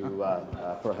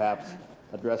to perhaps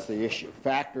address the issue.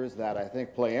 Factors that I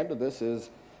think play into this is,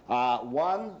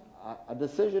 one, a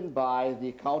decision by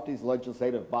the county's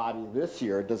legislative body this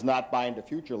year does not bind a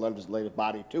future legislative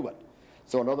body to it.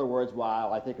 So in other words,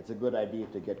 while I think it's a good idea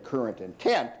to get current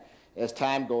intent, as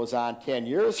time goes on 10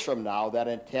 years from now, that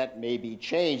intent may be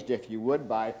changed, if you would,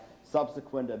 by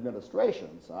subsequent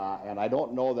administrations. And I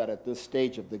don't know that at this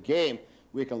stage of the game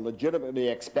we can legitimately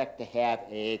expect to have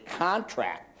a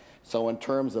contract. So in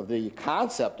terms of the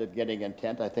concept of getting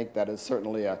intent, I think that is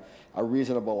certainly a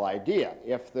reasonable idea.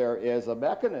 If there is a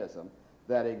mechanism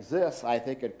that exists, I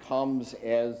think it comes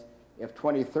as if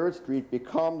 23rd Street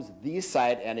becomes the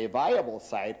site and a viable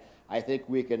site, I think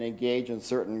we can engage in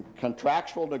certain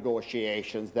contractual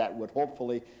negotiations that would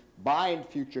hopefully bind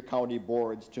future county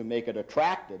boards to make it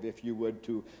attractive, if you would,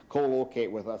 to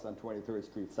co-locate with us on 23rd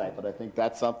Street site. But I think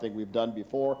that's something we've done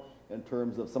before in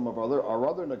terms of some of our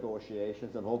other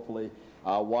negotiations, and hopefully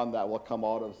one that will come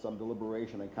out of some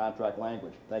deliberation and contract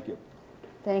language. Thank you.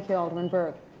 Thank you, Alderman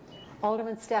Berg.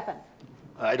 Alderman Steffen.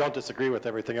 I don't disagree with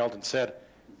everything Eldon said.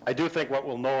 I do think what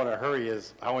we'll know in a hurry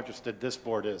is how interested this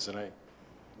board is, and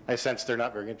I sense they're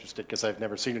not very interested because I've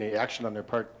never seen any action on their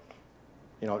part.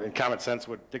 You know, and common sense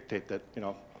would dictate that, you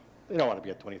know, they don't want to be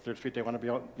at 23rd Street. They want to be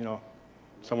out, you know,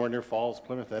 somewhere near Falls,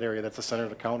 Plymouth, that area. That's the center of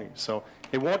the county. So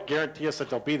it won't guarantee us that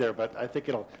they'll be there, but I think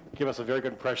it'll give us a very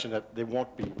good impression that they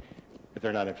won't be if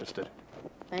they're not interested.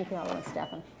 Thank you, Alderman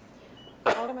Steffen.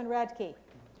 Alderman Radke.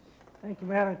 Thank you,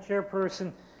 Madam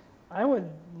Chairperson. I would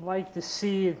like to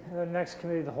see the next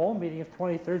committee of the whole meeting, if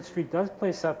 23rd Street does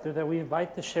place up there, that we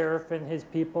invite the sheriff and his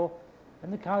people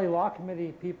and the county law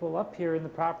committee people up here, and the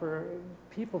proper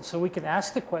people, so we can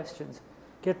ask the questions.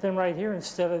 Get them right here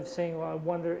instead of saying, well, I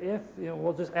wonder if, you know,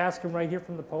 we'll just ask them right here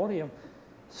from the podium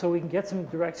so we can get some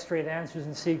direct, straight answers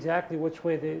and see exactly which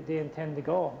way they intend to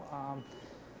go.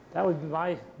 That would be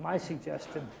my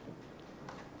suggestion.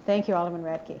 Thank you, Alderman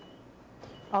Radke.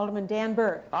 Alderman Dan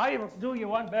Berg. I will do you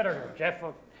one better, Jeff,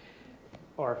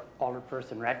 or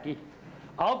Alderperson Radke.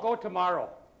 I'll go tomorrow,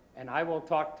 and I will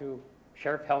talk to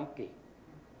Sheriff Helmke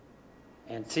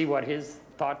and see what his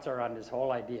thoughts are on this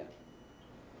whole idea.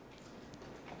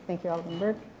 Thank you, Alderman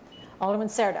Berg. Alderman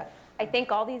Serda. I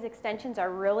think all these extensions are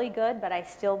really good, but I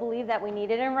still believe that we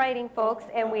need it in writing, folks,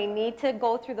 and we need to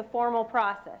go through the formal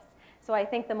process. So I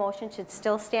think the motion should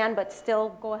still stand, but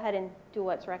still go ahead and do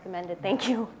what's recommended. Thank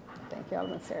you. Thank you,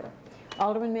 Alderman Serda.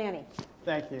 Alderman Manny.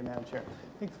 Thank you, Madam Chair.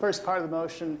 I think the first part of the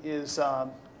motion is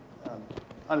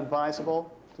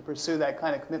unadvisable to pursue that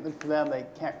kind of commitment for them. They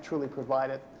can't truly provide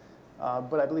it.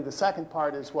 But I believe the second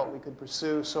part is what we could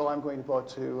pursue, so I'm going to vote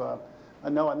to a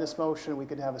no on this motion. We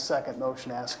could have a second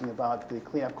motion asking about the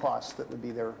cleanup costs that would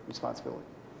be their responsibility.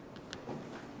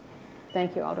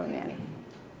 Thank you, Alderman Manny.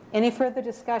 Any further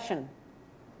discussion?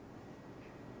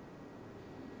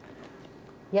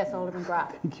 Yes, Alderman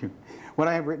Graf. Thank you. What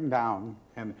I have written down,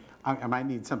 and I might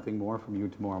need something more from you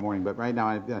tomorrow morning, but right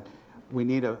now we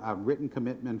need a written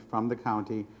commitment from the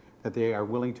county that they are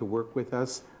willing to work with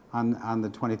us on the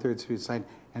 23rd Street site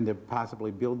and to possibly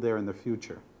build there in the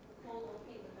future.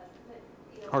 Co-locate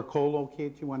with us. Or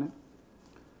co-locate, you want it?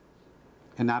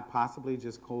 And not possibly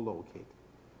just co-locate.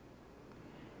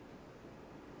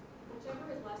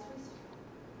 Whichever is less restrictive.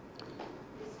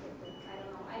 I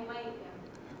don't know. I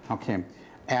might. Okay.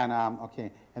 And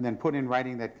okay, and then put in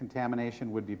writing that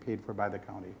contamination would be paid for by the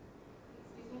county.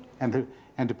 Excuse me?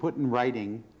 And to put in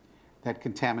writing that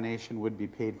contamination would be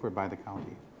paid for by the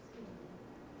county.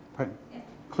 Yes.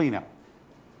 Cleanup.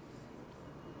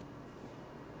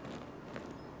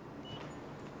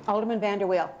 Alderman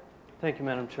Vanderweel. Thank you,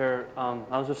 Madam Chair.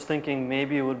 I was just thinking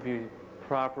maybe it would be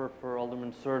proper for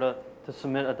Alderman Serda to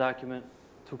submit a document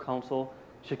to council.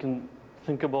 She can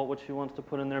think about what she wants to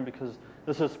put in there, because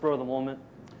this is spur of the moment,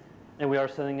 and we are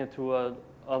sending it to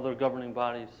other governing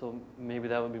bodies, so maybe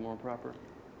that would be more proper.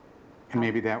 And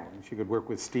maybe that she could work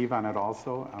with Steve on it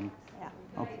also. Yeah.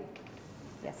 Okay.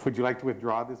 Yes. Would you like to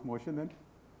withdraw this motion then?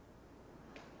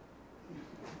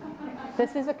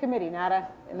 This is a committee,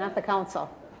 not the council.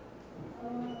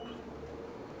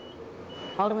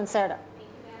 Alderman Serda.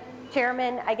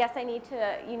 Chairman, I guess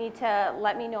you need to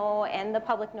let me know and the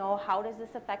public know, how does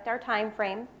this affect our time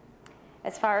frame?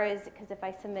 As far as, because if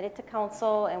I submit it to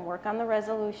council and work on the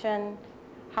resolution,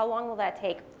 how long will that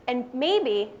take? And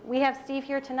maybe we have Steve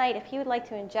here tonight. If he would like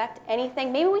to inject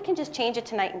anything, maybe we can just change it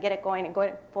tonight and get it going and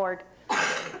go forward.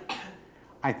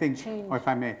 I think, or if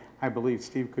I may, I believe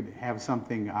Steve could have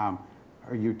something,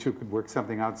 or you two could work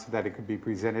something out so that it could be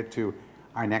presented to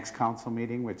our next council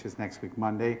meeting, which is next week,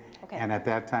 Monday. Okay. And at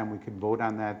that time, we could vote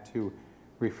on that to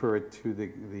refer it to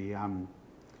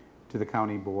the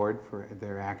county board for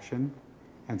their action.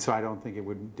 And so I don't think it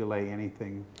would delay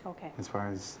anything. Okay. As far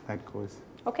as that goes.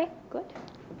 Okay, good.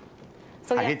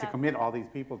 So I hate to commit all these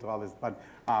people to all this, but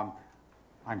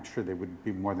I'm sure they would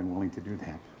be more than willing to do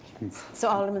that. So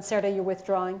Alderman Serda, you're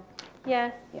withdrawing?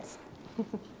 Yes. Yes.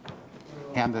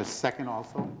 And the second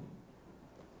also?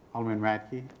 Alderman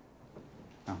Radke?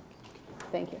 No.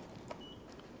 Thank you.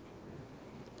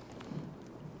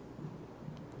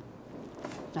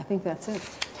 I think that's it.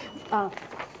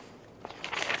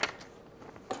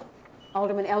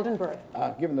 Alderman Eldenberg.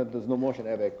 Given that there's no motion,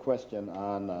 I have a question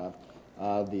on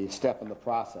the step in the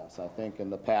process. I think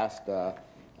in the past,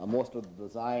 most of the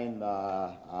design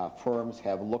firms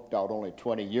have looked out only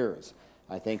 20 years.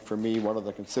 I think for me, one of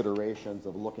the considerations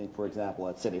of looking, for example,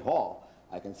 at City Hall,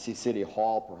 I can see City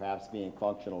Hall perhaps being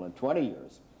functional in 20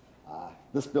 years.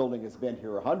 This building has been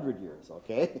here 100 years,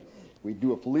 okay? We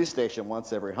do a police station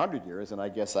once every 100 years, and I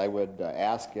guess I would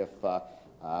ask if Mr.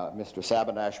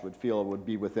 Sabanash would feel it would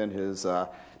be within his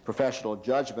professional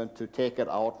judgment to take it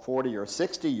out 40 or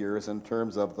 60 years in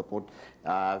terms of the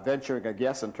venturing a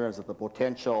guess in terms of the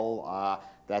potential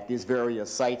that these various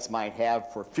sites might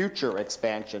have for future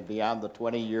expansion beyond the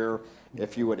 20-year,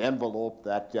 if you would, envelope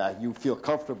that you feel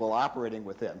comfortable operating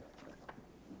within.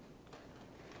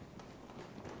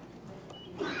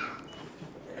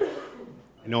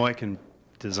 I know I can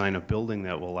design a building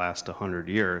that will last 100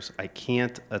 years. I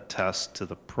can't attest to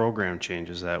the program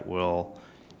changes that will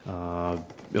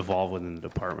evolve within the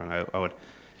department. I would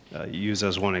use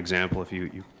as one example, if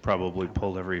you probably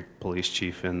pulled every police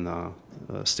chief in the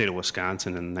state of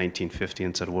Wisconsin in 1950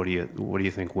 and said, what do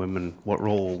you think what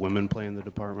role will women play in the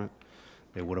department?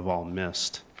 They would have all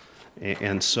missed.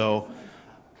 And so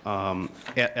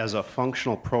as a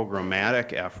functional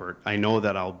programmatic effort, I know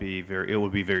that it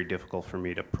would be very difficult for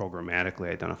me to programmatically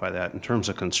identify that. In terms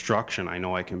of construction, I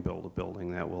know I can build a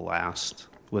building that will last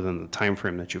within the time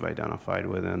frame that you've identified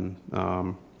within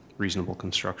reasonable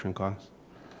construction costs.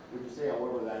 Would you say,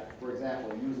 however, that, for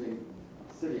example, using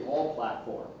City Hall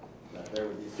platform, that there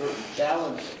would be certain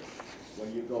challenges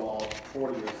when you go out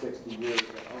 40 or 60 years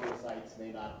that other sites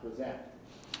may not present?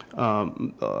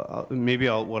 Maybe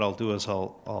what I'll do is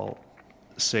I'll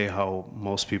say how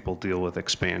most people deal with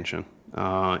expansion.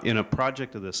 In a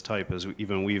project of this type, as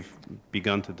even we've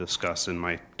begun to discuss in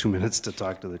my 2 minutes to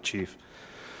talk to the chief,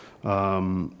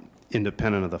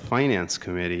 independent of the finance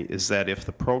committee, is that if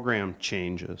the program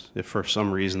changes, if for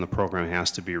some reason the program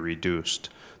has to be reduced,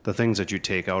 the things that you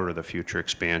take out are the future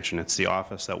expansion. It's the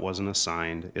office that wasn't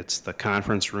assigned. It's the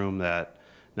conference room that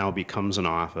now becomes an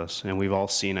office. And we've all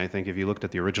seen, I think, if you looked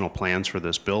at the original plans for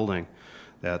this building,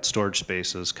 that storage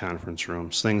spaces, conference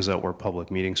rooms, things that were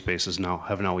public meeting spaces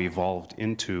have now evolved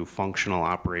into functional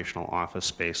operational office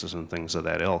spaces and things of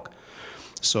that ilk.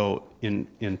 So in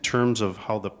terms of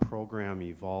how the program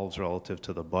evolves relative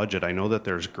to the budget, I know that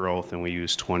there's growth, and we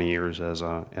use 20 years as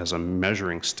a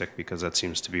measuring stick because that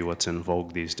seems to be what's in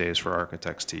vogue these days for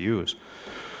architects to use.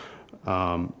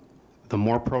 The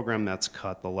more program that's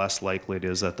cut, the less likely it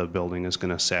is that the building is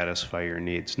going to satisfy your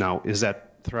needs. Now, is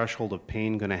that threshold of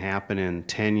pain going to happen in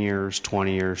 10 years,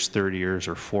 20 years, 30 years,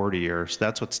 or 40 years?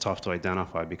 That's what's tough to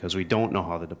identify because we don't know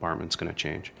how the department's going to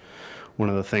change. One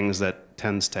of the things that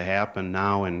tends to happen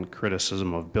now in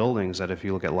criticism of buildings, that if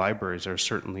you look at libraries, there's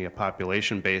certainly a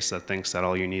population base that thinks that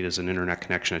all you need is an internet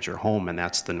connection at your home, and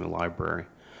that's the new library.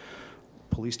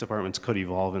 Police departments could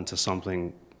evolve into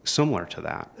something similar to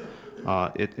that.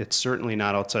 It's certainly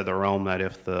not outside the realm that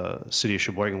if the city of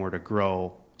Sheboygan were to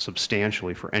grow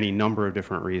substantially for any number of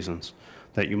different reasons,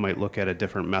 that you might look at a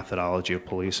different methodology of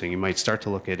policing. You might start to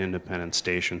look at independent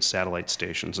stations, satellite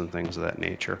stations, and things of that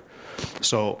nature.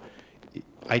 So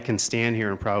I can stand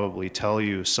here and probably tell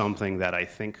you something that I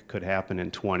think could happen in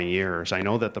 20 years. I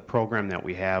know that the program that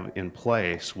we have in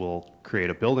place will create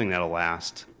a building that'll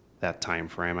last that time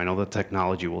frame. I know the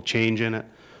technology will change in it.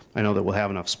 I know that we'll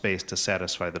have enough space to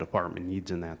satisfy the department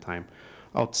needs in that time.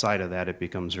 Outside of that, it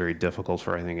becomes very difficult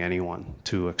for, I think, anyone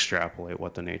to extrapolate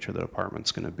what the nature of the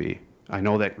department's going to be. I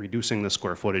know that reducing the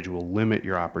square footage will limit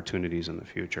your opportunities in the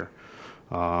future.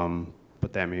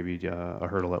 But that may be a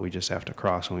hurdle that we just have to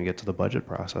cross when we get to the budget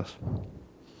process.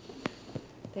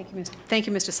 Thank you,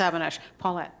 Mr. Sabanash.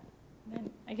 Paulette.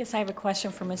 I guess I have a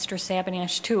question for Mr.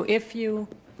 Sabanash, too.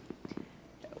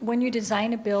 When you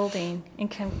design a building, and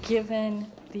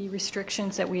given the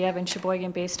restrictions that we have in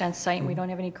Sheboygan based on site, and we don't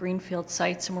have any greenfield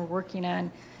sites, and we're working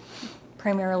on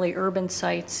primarily urban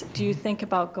sites, do you think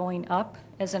about going up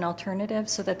as an alternative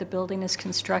so that the building is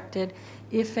constructed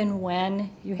if and when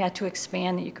you had to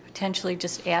expand, that you could potentially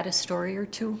just add a story or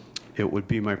two? It would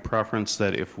be my preference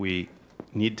that if we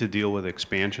need to deal with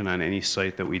expansion on any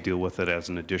site, that we deal with it as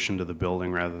an addition to the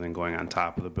building rather than going on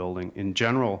top of the building. In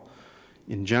general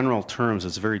terms,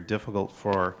 it's very difficult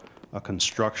for a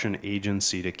construction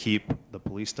agency to keep the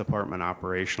police department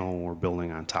operational when we're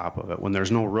building on top of it. When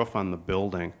there's no roof on the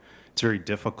building, it's very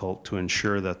difficult to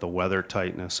ensure that the weather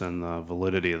tightness and the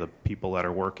validity of the people that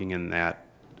are working in that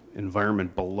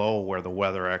environment below where the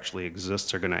weather actually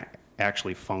exists are going to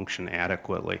actually function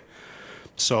adequately.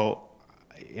 So,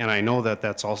 and I know that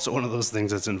that's also one of those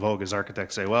things that's in vogue, as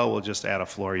architects say, well, we'll just add a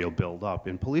floor, you'll build up.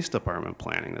 In police department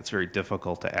planning, that's very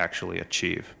difficult to actually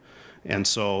achieve. And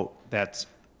so that's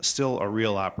still a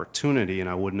real opportunity, and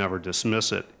I would never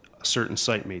dismiss it. A certain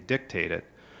site may dictate it,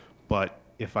 But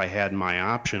if I had my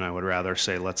option, I would rather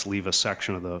say, let's leave a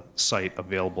section of the site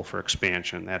available for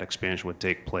expansion. That expansion would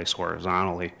take place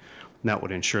horizontally. And that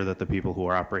would ensure that the people who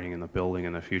are operating in the building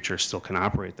in the future still can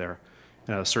operate there.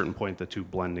 And at a certain point, the two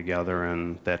blend together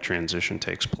and that transition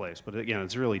takes place. But again,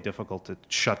 it's really difficult to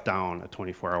shut down a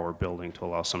 24-hour building to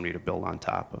allow somebody to build on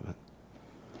top of it.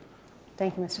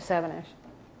 Thank you, Mr. Savanash.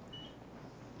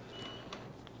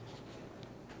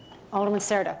 Alderman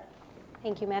Serta.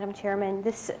 Thank you, Madam Chairman.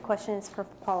 This question is for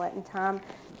Paulette and Tom.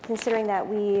 Considering that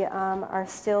we are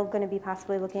still going to be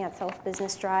possibly looking at South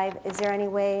Business Drive, is there any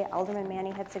way, Alderman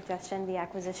Manning had suggested the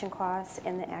acquisition costs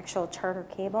and the actual charter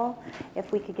cable,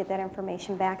 if we could get that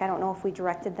information back? I don't know if we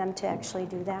directed them to actually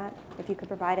do that. If you could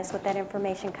provide us with that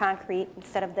information concrete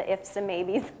instead of the ifs and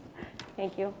maybes.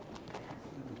 Thank you.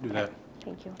 Do that.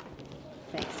 Thank you.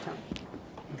 Thanks, Tom.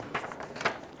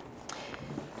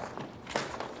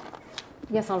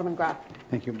 Yes, Alderman Graf.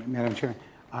 Thank you, Madam Chair.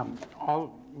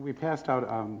 We passed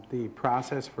out the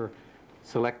process for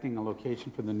selecting a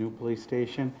location for the new police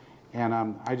station, and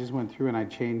I just went through and I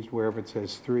changed wherever it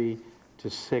says 3 to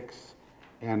 6,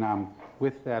 and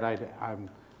with that,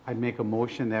 I'd make a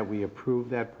motion that we approve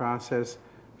that process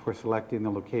for selecting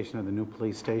the location of the new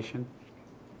police station.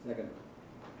 Second.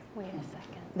 Wait a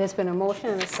second. There's been a motion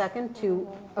and a second to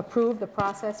approve the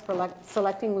process for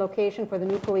selecting location for the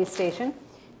new police station.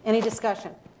 Any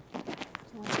discussion?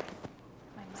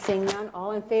 Seeing none,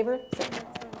 all in favor?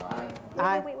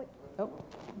 Aye. Wait. Oh.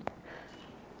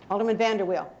 Alderman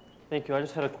Vanderweel. Thank you. I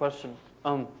just had a question.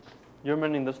 You're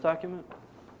amending this document?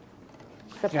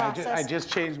 The process? I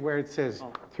just changed where it says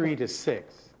 3 to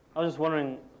 6. I was just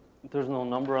wondering, there's no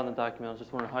number on the document. I was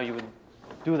just wondering how you would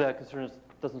do that, considering it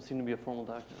doesn't seem to be a formal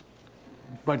document.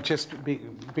 But just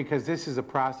because this is a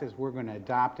process we're going to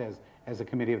adopt as a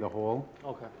committee of the whole.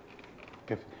 Okay.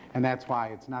 And that's why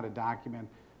it's not a document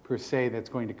per se that's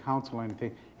going to council or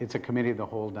anything. It's a committee of the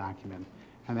whole document.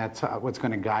 And that's what's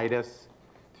going to guide us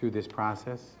through this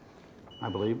process, I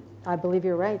believe. I believe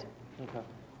you're right. Okay.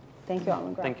 Thank you,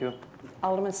 Alderman Graf. Thank you.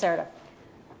 Alderman Serta.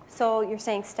 So you're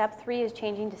saying step 3 is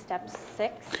changing to step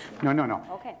 6? No.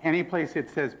 Okay. Any place it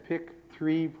says pick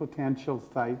 3 potential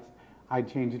sites, I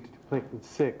change it to pick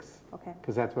 6. Okay.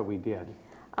 Because that's what we did.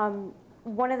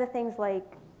 One of the things,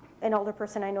 like an older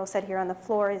person I know said here on the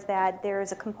floor, is that there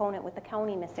is a component with the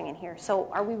county missing in here. So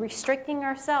are we restricting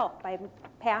ourselves by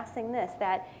passing this,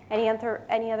 that any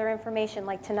other information,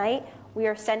 like tonight,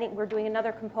 we're doing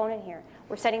another component here.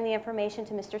 We're sending the information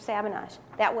to Mr. Sabanash.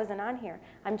 That wasn't on here.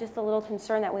 I'm just a little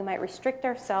concerned that we might restrict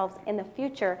ourselves in the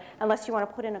future, unless you want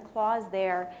to put in a clause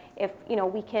there, if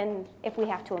we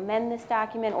have to amend this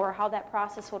document, or how that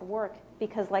process would work.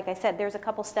 Because like I said, there's a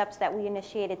couple steps that we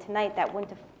initiated tonight that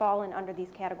wouldn't have fallen under these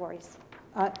categories.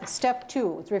 Step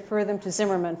 2 is refer them to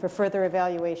Zimmerman for further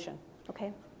evaluation.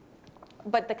 Okay.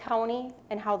 But the county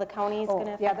and how the county is going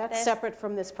to affect yeah, that's this? separate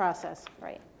from this process.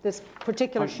 Right. This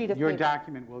particular sheet of Your paper.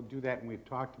 document will do that, and we've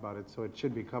talked about it, so it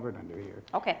should be covered under here.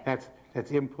 Okay. That's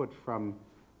input from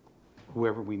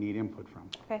whoever we need input from.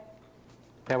 Okay.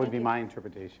 That would be my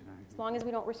interpretation. As long as we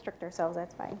don't restrict ourselves,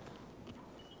 that's fine.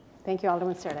 Thank you,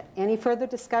 Alderman Serta. Any further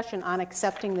discussion on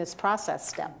accepting this process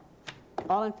step?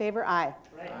 All in favor? Aye.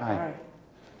 Aye.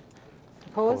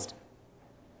 Opposed?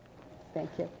 Thank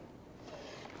you.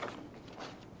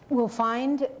 We'll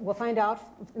find out,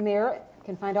 Mayor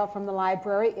can find out from the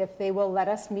library if they will let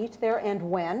us meet there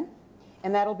and when.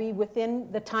 And that'll be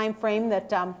within the time frame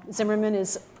that Zimmerman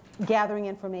is gathering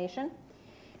information.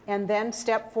 And then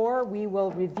step 4, we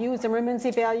will review Zimmerman's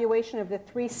evaluation of the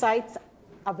 3 sites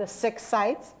of the 6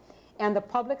 sites and the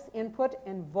public's input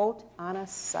and vote on a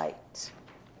site.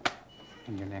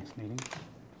 In your next meeting?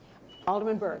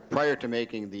 Alderman Berg. Prior to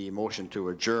making the motion to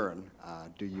adjourn,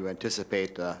 do you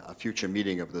anticipate a future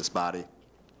meeting of this body?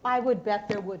 I would bet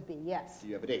there would be, yes. Do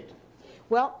you have a date?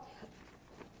 Well,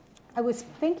 I was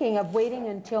thinking of waiting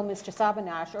until Mr.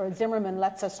 Sabanash or Zimmerman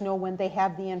lets us know when they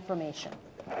have the information.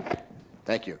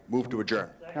 Thank you. Move to adjourn.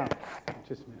 No,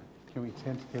 just a minute. Can we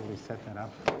tentatively set that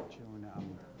up for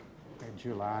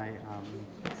July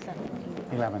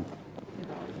 11th?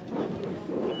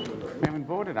 We haven't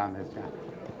voted on this yet.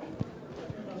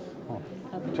 Oh,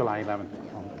 July 11th.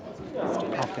 Oh.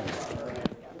 Okay.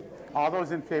 All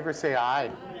those in favor say aye.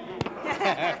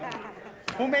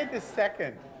 Who made this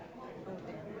second?